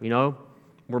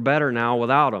 We're better now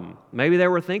without them. Maybe they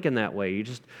were thinking that way.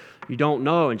 You don't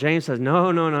know. And James says,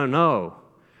 no.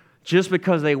 Just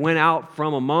because they went out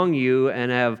from among you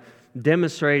and have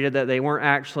demonstrated that they weren't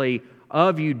actually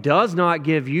of you does not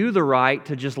give you the right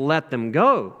to just let them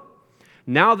go.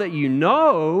 Now that you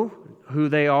know who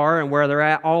they are and where they're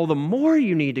at, all the more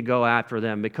you need to go after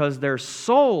them because their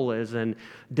soul is in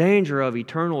danger of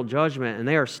eternal judgment and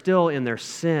they are still in their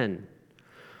sin.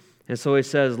 And so he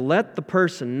says, let the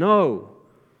person know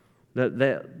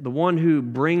that the one who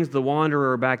brings the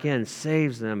wanderer back in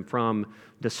saves them from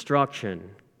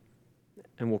destruction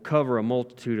and will cover a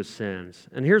multitude of sins.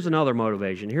 And here's another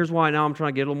motivation. Here's why now I'm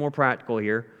trying to get a little more practical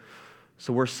here.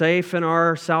 So we're safe in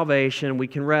our salvation. We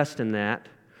can rest in that.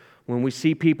 When we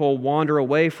see people wander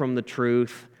away from the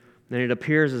truth, then it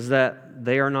appears as that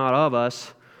they are not of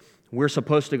us. We're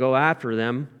supposed to go after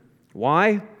them.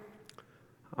 Why?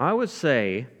 I would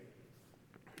say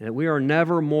that we are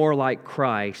never more like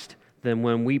Christ than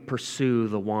when we pursue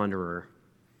the wanderer.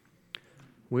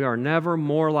 We are never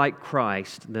more like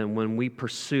Christ than when we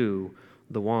pursue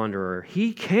the wanderer.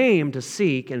 He came to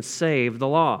seek and save the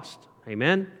lost.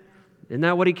 Amen? Isn't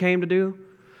that what He came to do?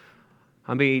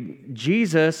 I mean,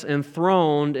 Jesus,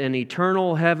 enthroned in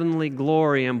eternal heavenly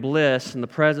glory and bliss in the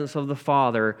presence of the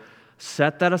Father,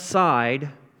 set that aside.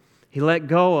 He let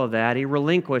go of that. He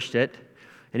relinquished it.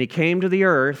 And He came to the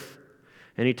earth,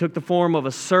 and He took the form of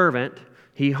a servant.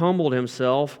 He humbled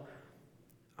Himself,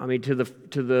 to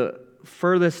the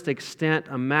furthest extent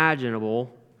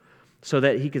imaginable, so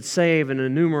that He could save an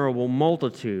innumerable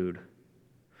multitude.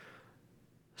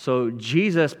 So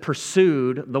Jesus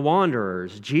pursued the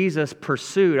wanderers. Jesus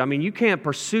pursued. You can't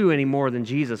pursue any more than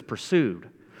Jesus pursued.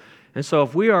 And so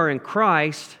if we are in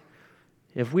Christ,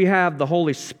 if we have the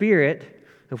Holy Spirit,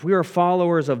 if we are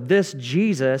followers of this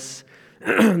Jesus,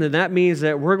 then that means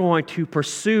that we're going to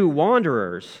pursue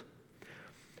wanderers.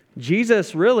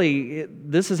 Jesus really,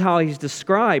 this is how He's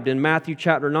described in Matthew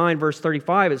chapter 9, verse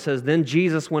 35. It says, "Then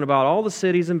Jesus went about all the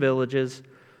cities and villages,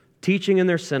 teaching in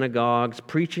their synagogues,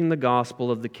 preaching the gospel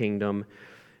of the kingdom,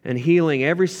 and healing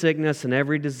every sickness and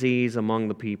every disease among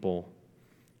the people.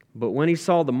 But when He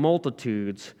saw the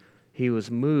multitudes, He was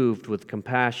moved with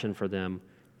compassion for them,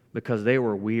 because they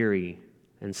were weary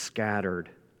and scattered,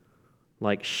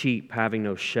 like sheep having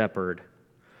no shepherd.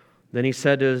 Then He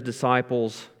said to His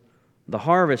disciples, 'The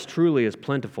harvest truly is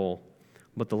plentiful,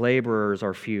 but the laborers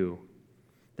are few.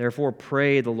 Therefore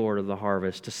pray the Lord of the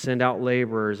harvest to send out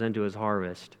laborers into His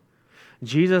harvest.'"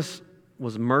 Jesus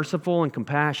was merciful and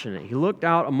compassionate. He looked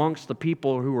out amongst the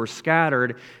people who were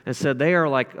scattered and said they are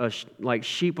like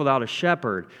sheep without a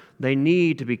shepherd. They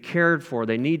need to be cared for.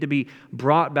 They need to be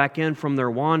brought back in from their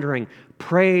wandering.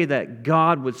 Pray that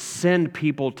God would send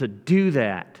people to do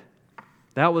that.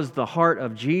 That was the heart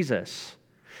of Jesus.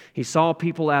 He saw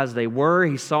people as they were.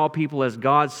 He saw people as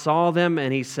God saw them,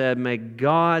 and He said, may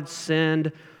God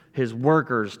send His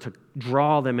workers to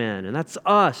draw them in. And that's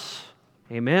us.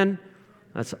 Amen?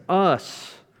 That's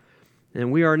us.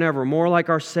 And we are never more like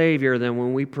our Savior than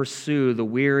when we pursue the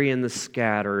weary and the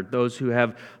scattered, those who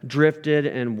have drifted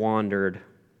and wandered.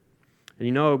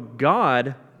 And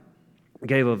God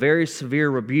gave a very severe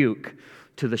rebuke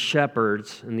to the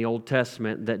shepherds in the Old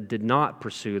Testament that did not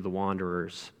pursue the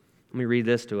wanderers. Let me read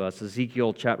this to us,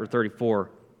 Ezekiel chapter 34.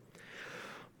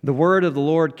 "The word of the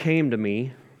Lord came to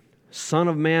me, Son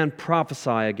of man, prophesy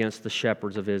against the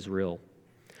shepherds of Israel.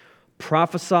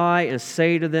 Prophesy and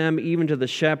say to them, even to the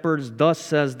shepherds, thus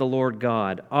says the Lord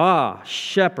God, Ah,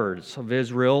 shepherds of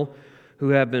Israel, who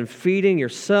have been feeding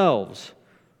yourselves,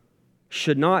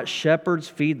 should not shepherds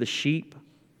feed the sheep?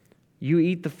 You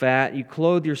eat the fat, you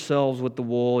clothe yourselves with the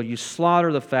wool, you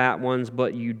slaughter the fat ones,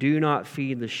 but you do not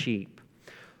feed the sheep.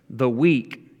 The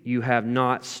weak you have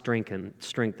not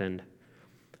strengthened.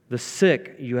 The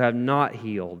sick you have not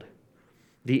healed.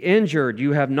 The injured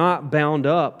you have not bound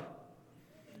up.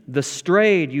 The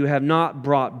strayed you have not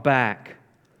brought back.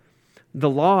 The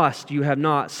lost you have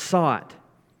not sought.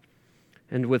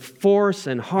 And with force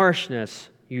and harshness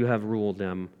you have ruled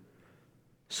them.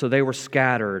 So they were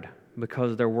scattered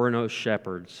because there were no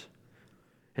shepherds,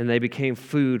 and they became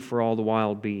food for all the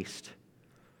wild beasts.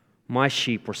 My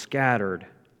sheep were scattered.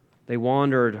 They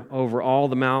wandered over all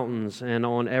the mountains and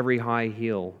on every high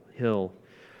hill.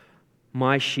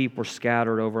 My sheep were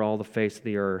scattered over all the face of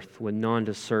the earth, with none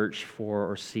to search for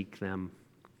or seek them."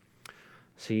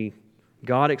 See,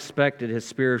 God expected His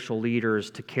spiritual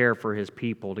leaders to care for His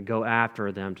people, to go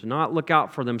after them, to not look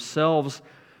out for themselves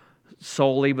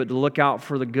solely, but to look out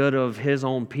for the good of His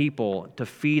own people, to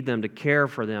feed them, to care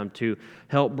for them, to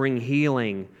help bring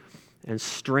healing and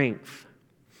strength.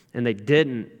 And they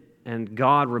didn't, and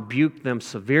God rebuked them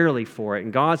severely for it.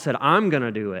 And God said, I'm going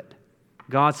to do it.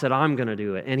 God said, I'm going to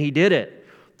do it. And He did it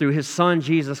through His Son,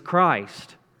 Jesus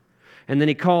Christ. And then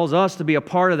He calls us to be a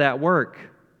part of that work.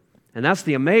 And that's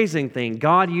the amazing thing.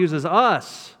 God uses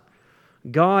us.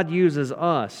 God uses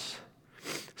us.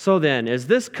 So then, is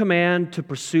this command to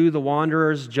pursue the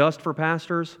wanderers just for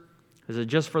pastors? Is it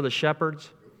just for the shepherds?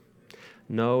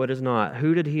 No, it is not.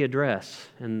 Who did He address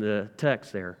in the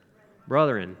text there?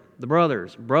 Brethren, the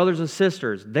brothers and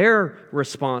sisters, their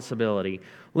responsibility.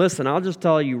 Listen, I'll just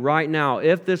tell you right now,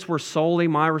 if this were solely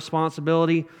my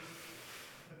responsibility,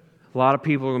 a lot of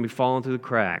people are going to be falling through the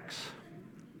cracks.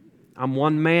 I'm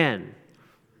one man,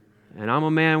 and I'm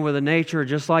a man with a nature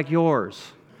just like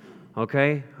yours,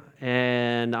 okay?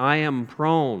 And I am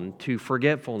prone to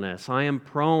forgetfulness. I am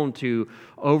prone to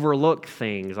overlook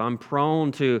things. I'm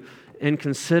prone to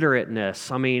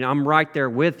inconsiderateness. I'm right there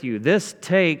with you. This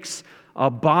takes a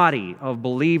body of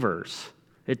believers.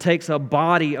 It takes a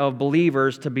body of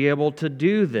believers to be able to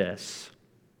do this.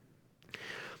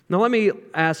 Now let me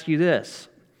ask you this.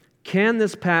 Can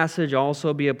this passage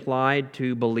also be applied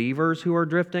to believers who are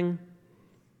drifting?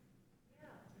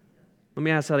 Let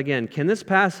me ask that again. Can this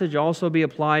passage also be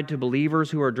applied to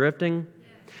believers who are drifting?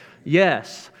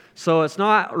 Yes. So it's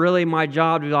not really my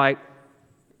job to be like,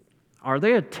 are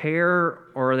they a terror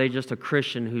or are they just a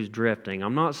Christian who's drifting?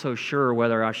 I'm not so sure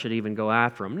whether I should even go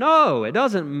after them. No, it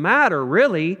doesn't matter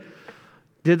really.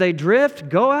 Did they drift?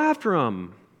 Go after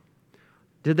them.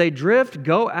 Did they drift?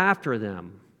 Go after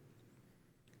them.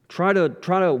 Try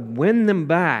to win them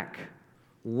back.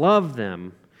 Love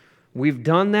them. We've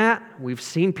done that. We've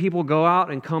seen people go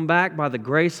out and come back by the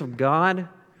grace of God.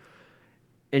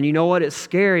 And you know what? It's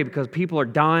scary because people are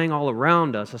dying all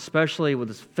around us, especially with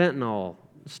this fentanyl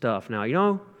stuff now, you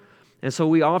know? And so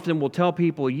we often will tell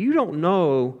people, you don't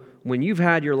know when you've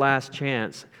had your last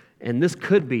chance, and this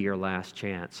could be your last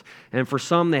chance. And for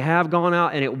some, they have gone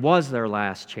out, and it was their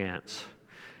last chance.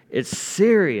 It's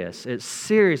serious, and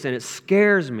it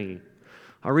scares me.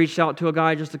 I reached out to a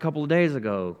guy just a couple of days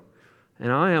ago,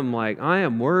 and I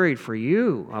am worried for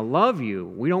you. I love you.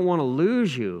 We don't want to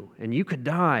lose you, and you could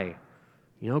die.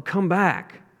 You know, come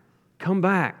back. Come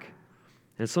back.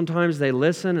 And sometimes they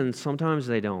listen, and sometimes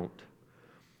they don't.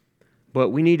 But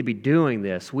we need to be doing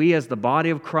this. We, as the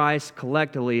body of Christ,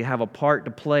 collectively have a part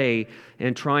to play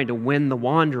in trying to win the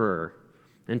wanderer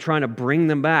and trying to bring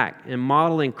them back and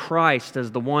modeling Christ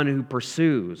as the one who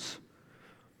pursues.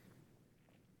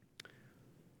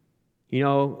 You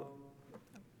know,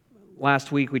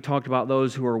 last week we talked about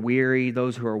those who are weary,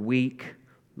 those who are weak,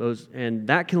 and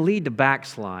that can lead to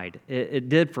backslide. It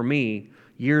did for me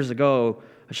years ago.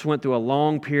 I just went through a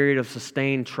long period of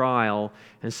sustained trial.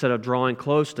 Instead of drawing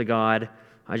close to God,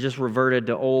 I just reverted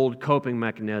to old coping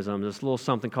mechanisms, this little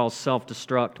something called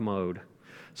self-destruct mode.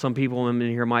 Some people in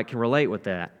here can relate with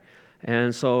that.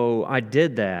 And so I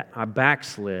did that. I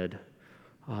backslid.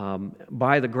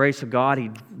 By the grace of God,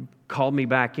 He called me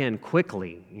back in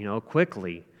quickly.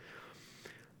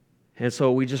 And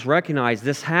so we just recognize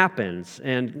this happens.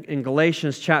 And in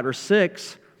Galatians chapter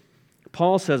 6,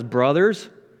 Paul says, brothers,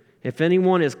 if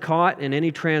anyone is caught in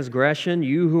any transgression,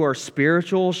 you who are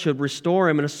spiritual should restore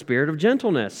him in a spirit of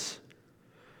gentleness.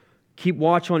 Keep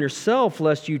watch on yourself,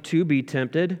 lest you too be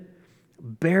tempted.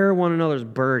 Bear one another's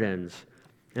burdens,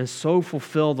 and so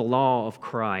fulfill the law of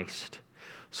Christ.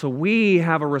 So we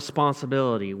have a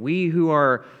responsibility. We who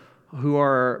are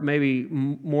maybe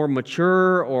more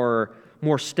mature or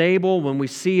more stable, when we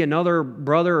see another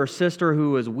brother or sister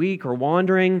who is weak or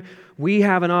wandering, we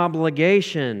have an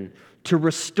obligation to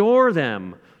restore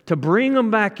them, to bring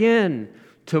them back in,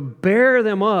 to bear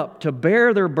them up, to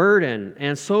bear their burden,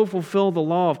 and so fulfill the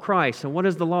law of Christ. And what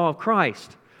is the law of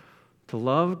Christ? To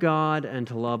love God and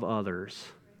to love others.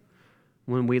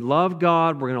 When we love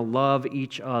God, we're going to love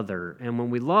each other. And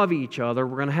when we love each other,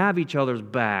 we're going to have each other's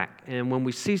back. And when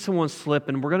we see someone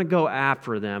slipping, we're going to go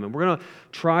after them. And we're going to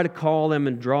try to call them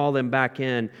and draw them back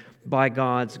in by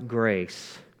God's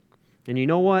grace. And you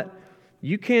know what?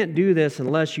 You can't do this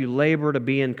unless you labor to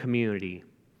be in community.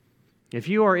 If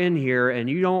you are in here and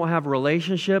you don't have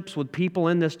relationships with people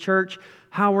in this church,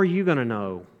 how are you going to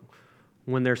know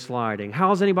when they're sliding?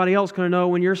 How is anybody else going to know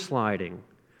when you're sliding?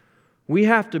 We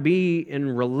have to be in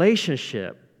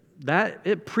relationship. That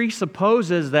it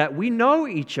presupposes that we know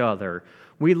each other.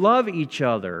 We love each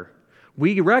other.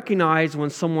 We recognize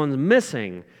when someone's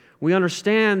missing. We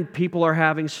understand people are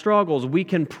having struggles. We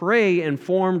can pray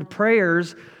informed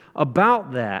prayers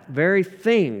about that very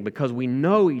thing because we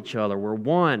know each other. We're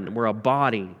one. We're a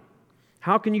body.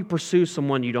 How can you pursue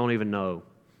someone you don't even know?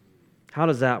 How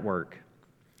does that work?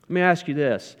 Let me ask you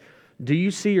this. Do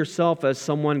you see yourself as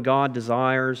someone God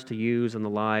desires to use in the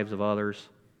lives of others?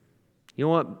 You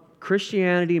know what?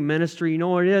 Christianity, ministry, you know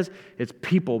what it is? It's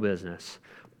people business.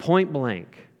 Point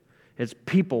blank. It's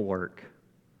people work.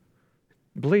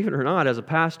 Believe it or not, as a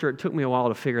pastor, it took me a while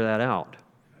to figure that out.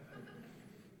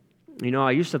 You know,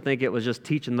 I used to think it was just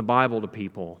teaching the Bible to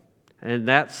people. And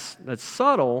that's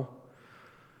subtle,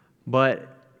 but,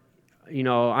 you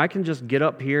know, I can just get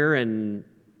up here and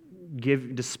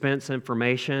dispense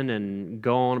information and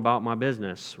go on about my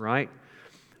business, right?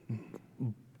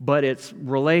 But it's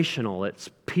relational, it's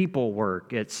people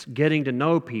work, it's getting to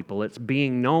know people, it's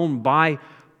being known by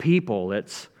people,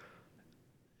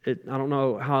 I don't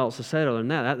know how else to say it other than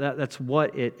that. That's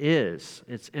what it is.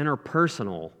 It's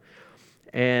interpersonal.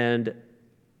 And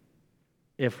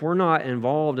if we're not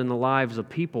involved in the lives of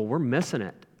people, we're missing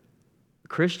it.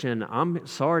 Christian, I'm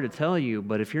sorry to tell you,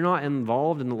 but if you're not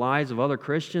involved in the lives of other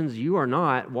Christians, you are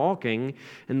not walking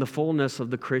in the fullness of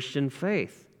the Christian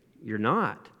faith. You're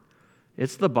not.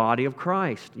 It's the body of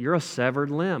Christ. You're a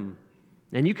severed limb.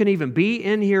 And you can even be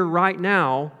in here right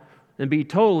now and be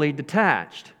totally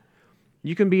detached.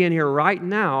 You can be in here right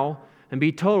now and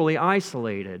be totally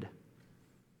isolated.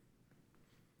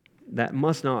 That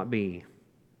must not be.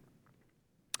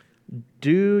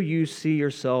 Do you see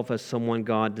yourself as someone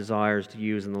God desires to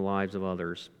use in the lives of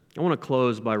others? I want to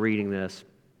close by reading this.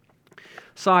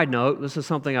 Side note, this is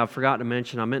something I forgot to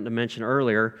mention. I meant to mention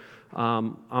earlier.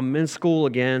 I'm in school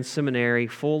again, seminary,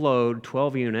 full load,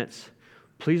 12 units.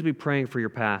 Please be praying for your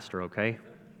pastor, okay?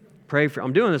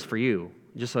 I'm doing this for you,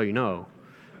 just so you know.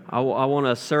 I want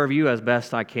to serve you as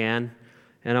best I can.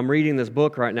 And I'm reading this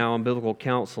book right now on biblical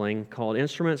counseling called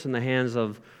Instruments in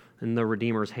the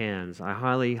Redeemer's Hands. I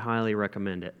highly, highly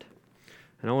recommend it.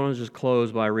 And I want to just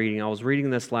close by reading. I was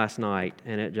reading this last night,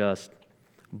 and it just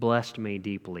blessed me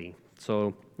deeply.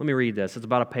 So let me read this. It's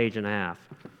about a page and a half.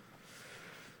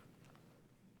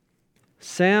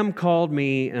 Sam called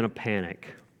me in a panic.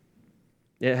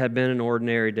 It had been an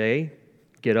ordinary day.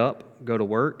 Get up, go to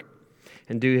work,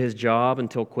 and do his job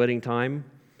until quitting time.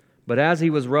 But as he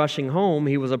was rushing home,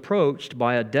 he was approached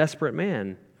by a desperate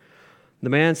man. The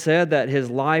man said that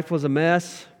his life was a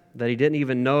mess, that he didn't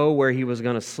even know where he was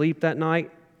going to sleep that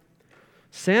night.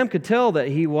 Sam could tell that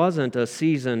he wasn't a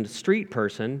seasoned street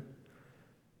person.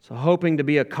 So hoping to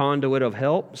be a conduit of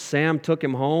help, Sam took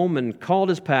him home and called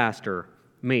his pastor,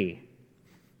 me,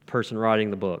 the person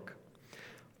writing the book.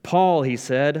 Paul, he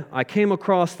said, I came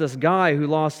across this guy who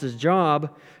lost his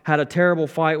job, had a terrible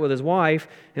fight with his wife,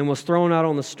 and was thrown out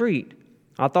on the street.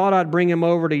 I thought I'd bring him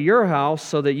over to your house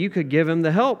so that you could give him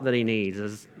the help that he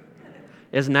needs.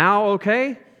 Is now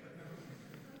okay?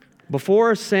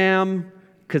 Before Sam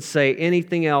could say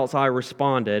anything else, I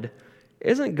responded,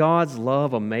 isn't God's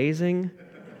love amazing?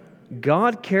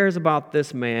 God cares about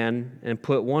this man and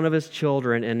put one of his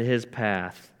children in his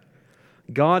path.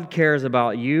 God cares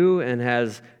about you and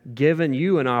has given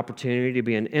you an opportunity to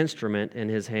be an instrument in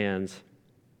his hands.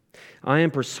 I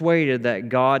am persuaded that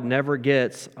God never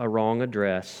gets a wrong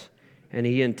address, and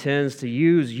he intends to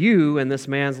use you in this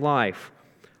man's life.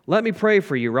 Let me pray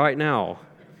for you right now,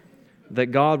 that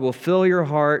God will fill your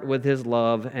heart with his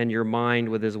love and your mind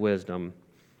with his wisdom.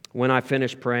 When I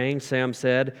finished praying, Sam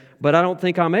said, but I don't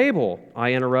think I'm able.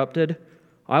 I interrupted.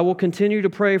 I will continue to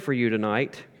pray for you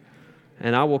tonight,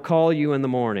 and I will call you in the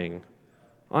morning.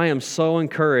 I am so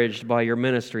encouraged by your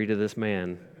ministry to this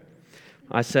man.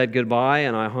 I said goodbye,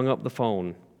 and I hung up the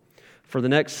phone. For the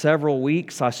next several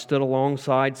weeks, I stood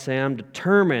alongside Sam,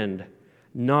 determined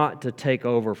not to take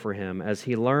over for him as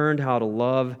he learned how to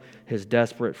love his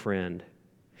desperate friend.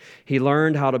 He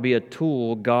learned how to be a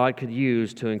tool God could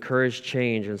use to encourage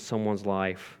change in someone's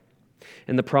life.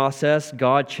 In the process,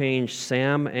 God changed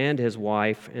Sam and his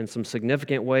wife in some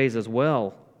significant ways as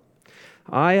well.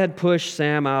 I had pushed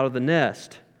Sam out of the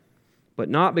nest, but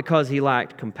not because he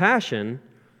lacked compassion.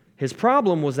 His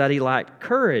problem was that he lacked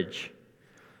courage.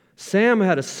 Sam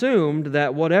had assumed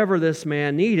that whatever this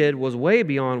man needed was way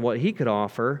beyond what he could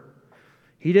offer.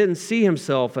 He didn't see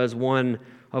himself as one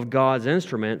of God's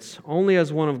instruments, only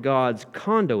as one of God's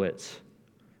conduits,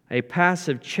 a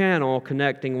passive channel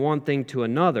connecting one thing to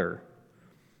another.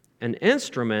 An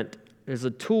instrument is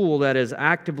a tool that is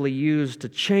actively used to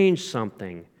change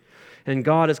something, and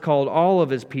God has called all of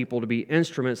his people to be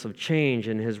instruments of change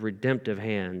in his redemptive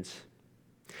hands.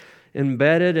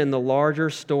 Embedded in the larger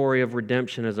story of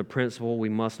redemption is a principle we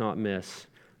must not miss.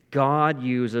 God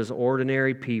uses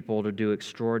ordinary people to do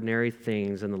extraordinary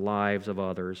things in the lives of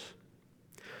others.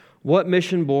 What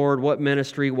mission board, what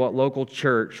ministry, what local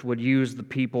church would use the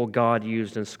people God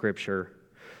used in Scripture?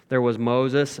 There was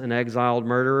Moses, an exiled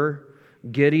murderer,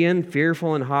 Gideon,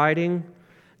 fearful and hiding,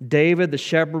 David, the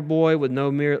shepherd boy with no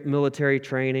military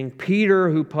training, Peter,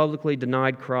 who publicly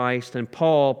denied Christ, and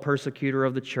Paul, persecutor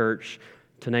of the church,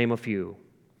 to name a few.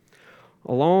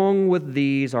 Along with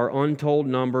these are untold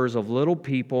numbers of little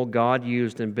people God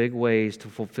used in big ways to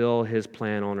fulfill his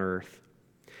plan on earth.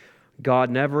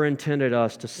 God never intended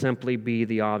us to simply be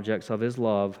the objects of his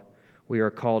love. We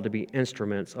are called to be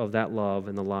instruments of that love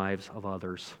in the lives of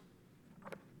others.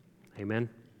 Amen?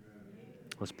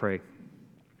 Let's pray.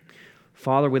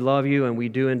 Father, we love you, and we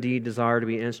do indeed desire to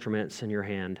be instruments in your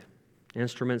hand,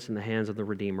 instruments in the hands of the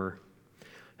Redeemer.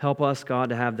 Help us, God,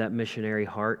 to have that missionary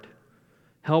heart.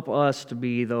 Help us to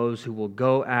be those who will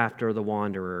go after the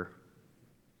wanderer.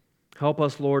 Help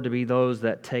us, Lord, to be those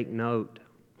that take note,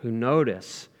 who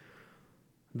notice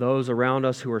those around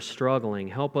us who are struggling.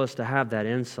 Help us to have that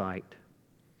insight.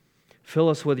 Fill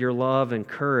us with your love and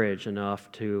courage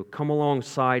enough to come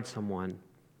alongside someone.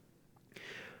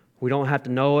 We don't have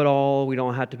to know it all. We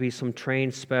don't have to be some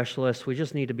trained specialist. We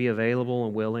just need to be available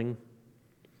and willing.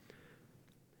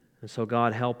 And so,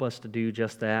 God, help us to do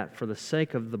just that for the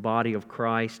sake of the body of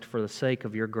Christ, for the sake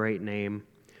of your great name,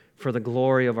 for the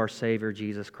glory of our Savior,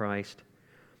 Jesus Christ.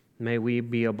 May we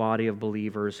be a body of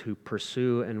believers who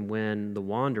pursue and win the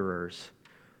wanderers.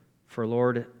 For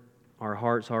Lord, our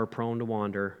hearts are prone to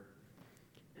wander.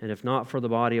 And if not for the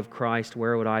body of Christ,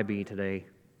 where would I be today?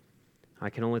 I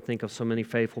can only think of so many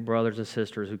faithful brothers and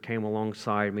sisters who came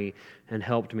alongside me and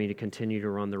helped me to continue to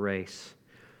run the race.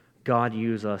 God,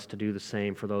 use us to do the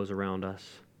same for those around us.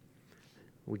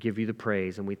 We give you the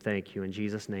praise and we thank you. In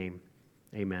Jesus' name,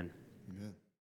 amen. Amen.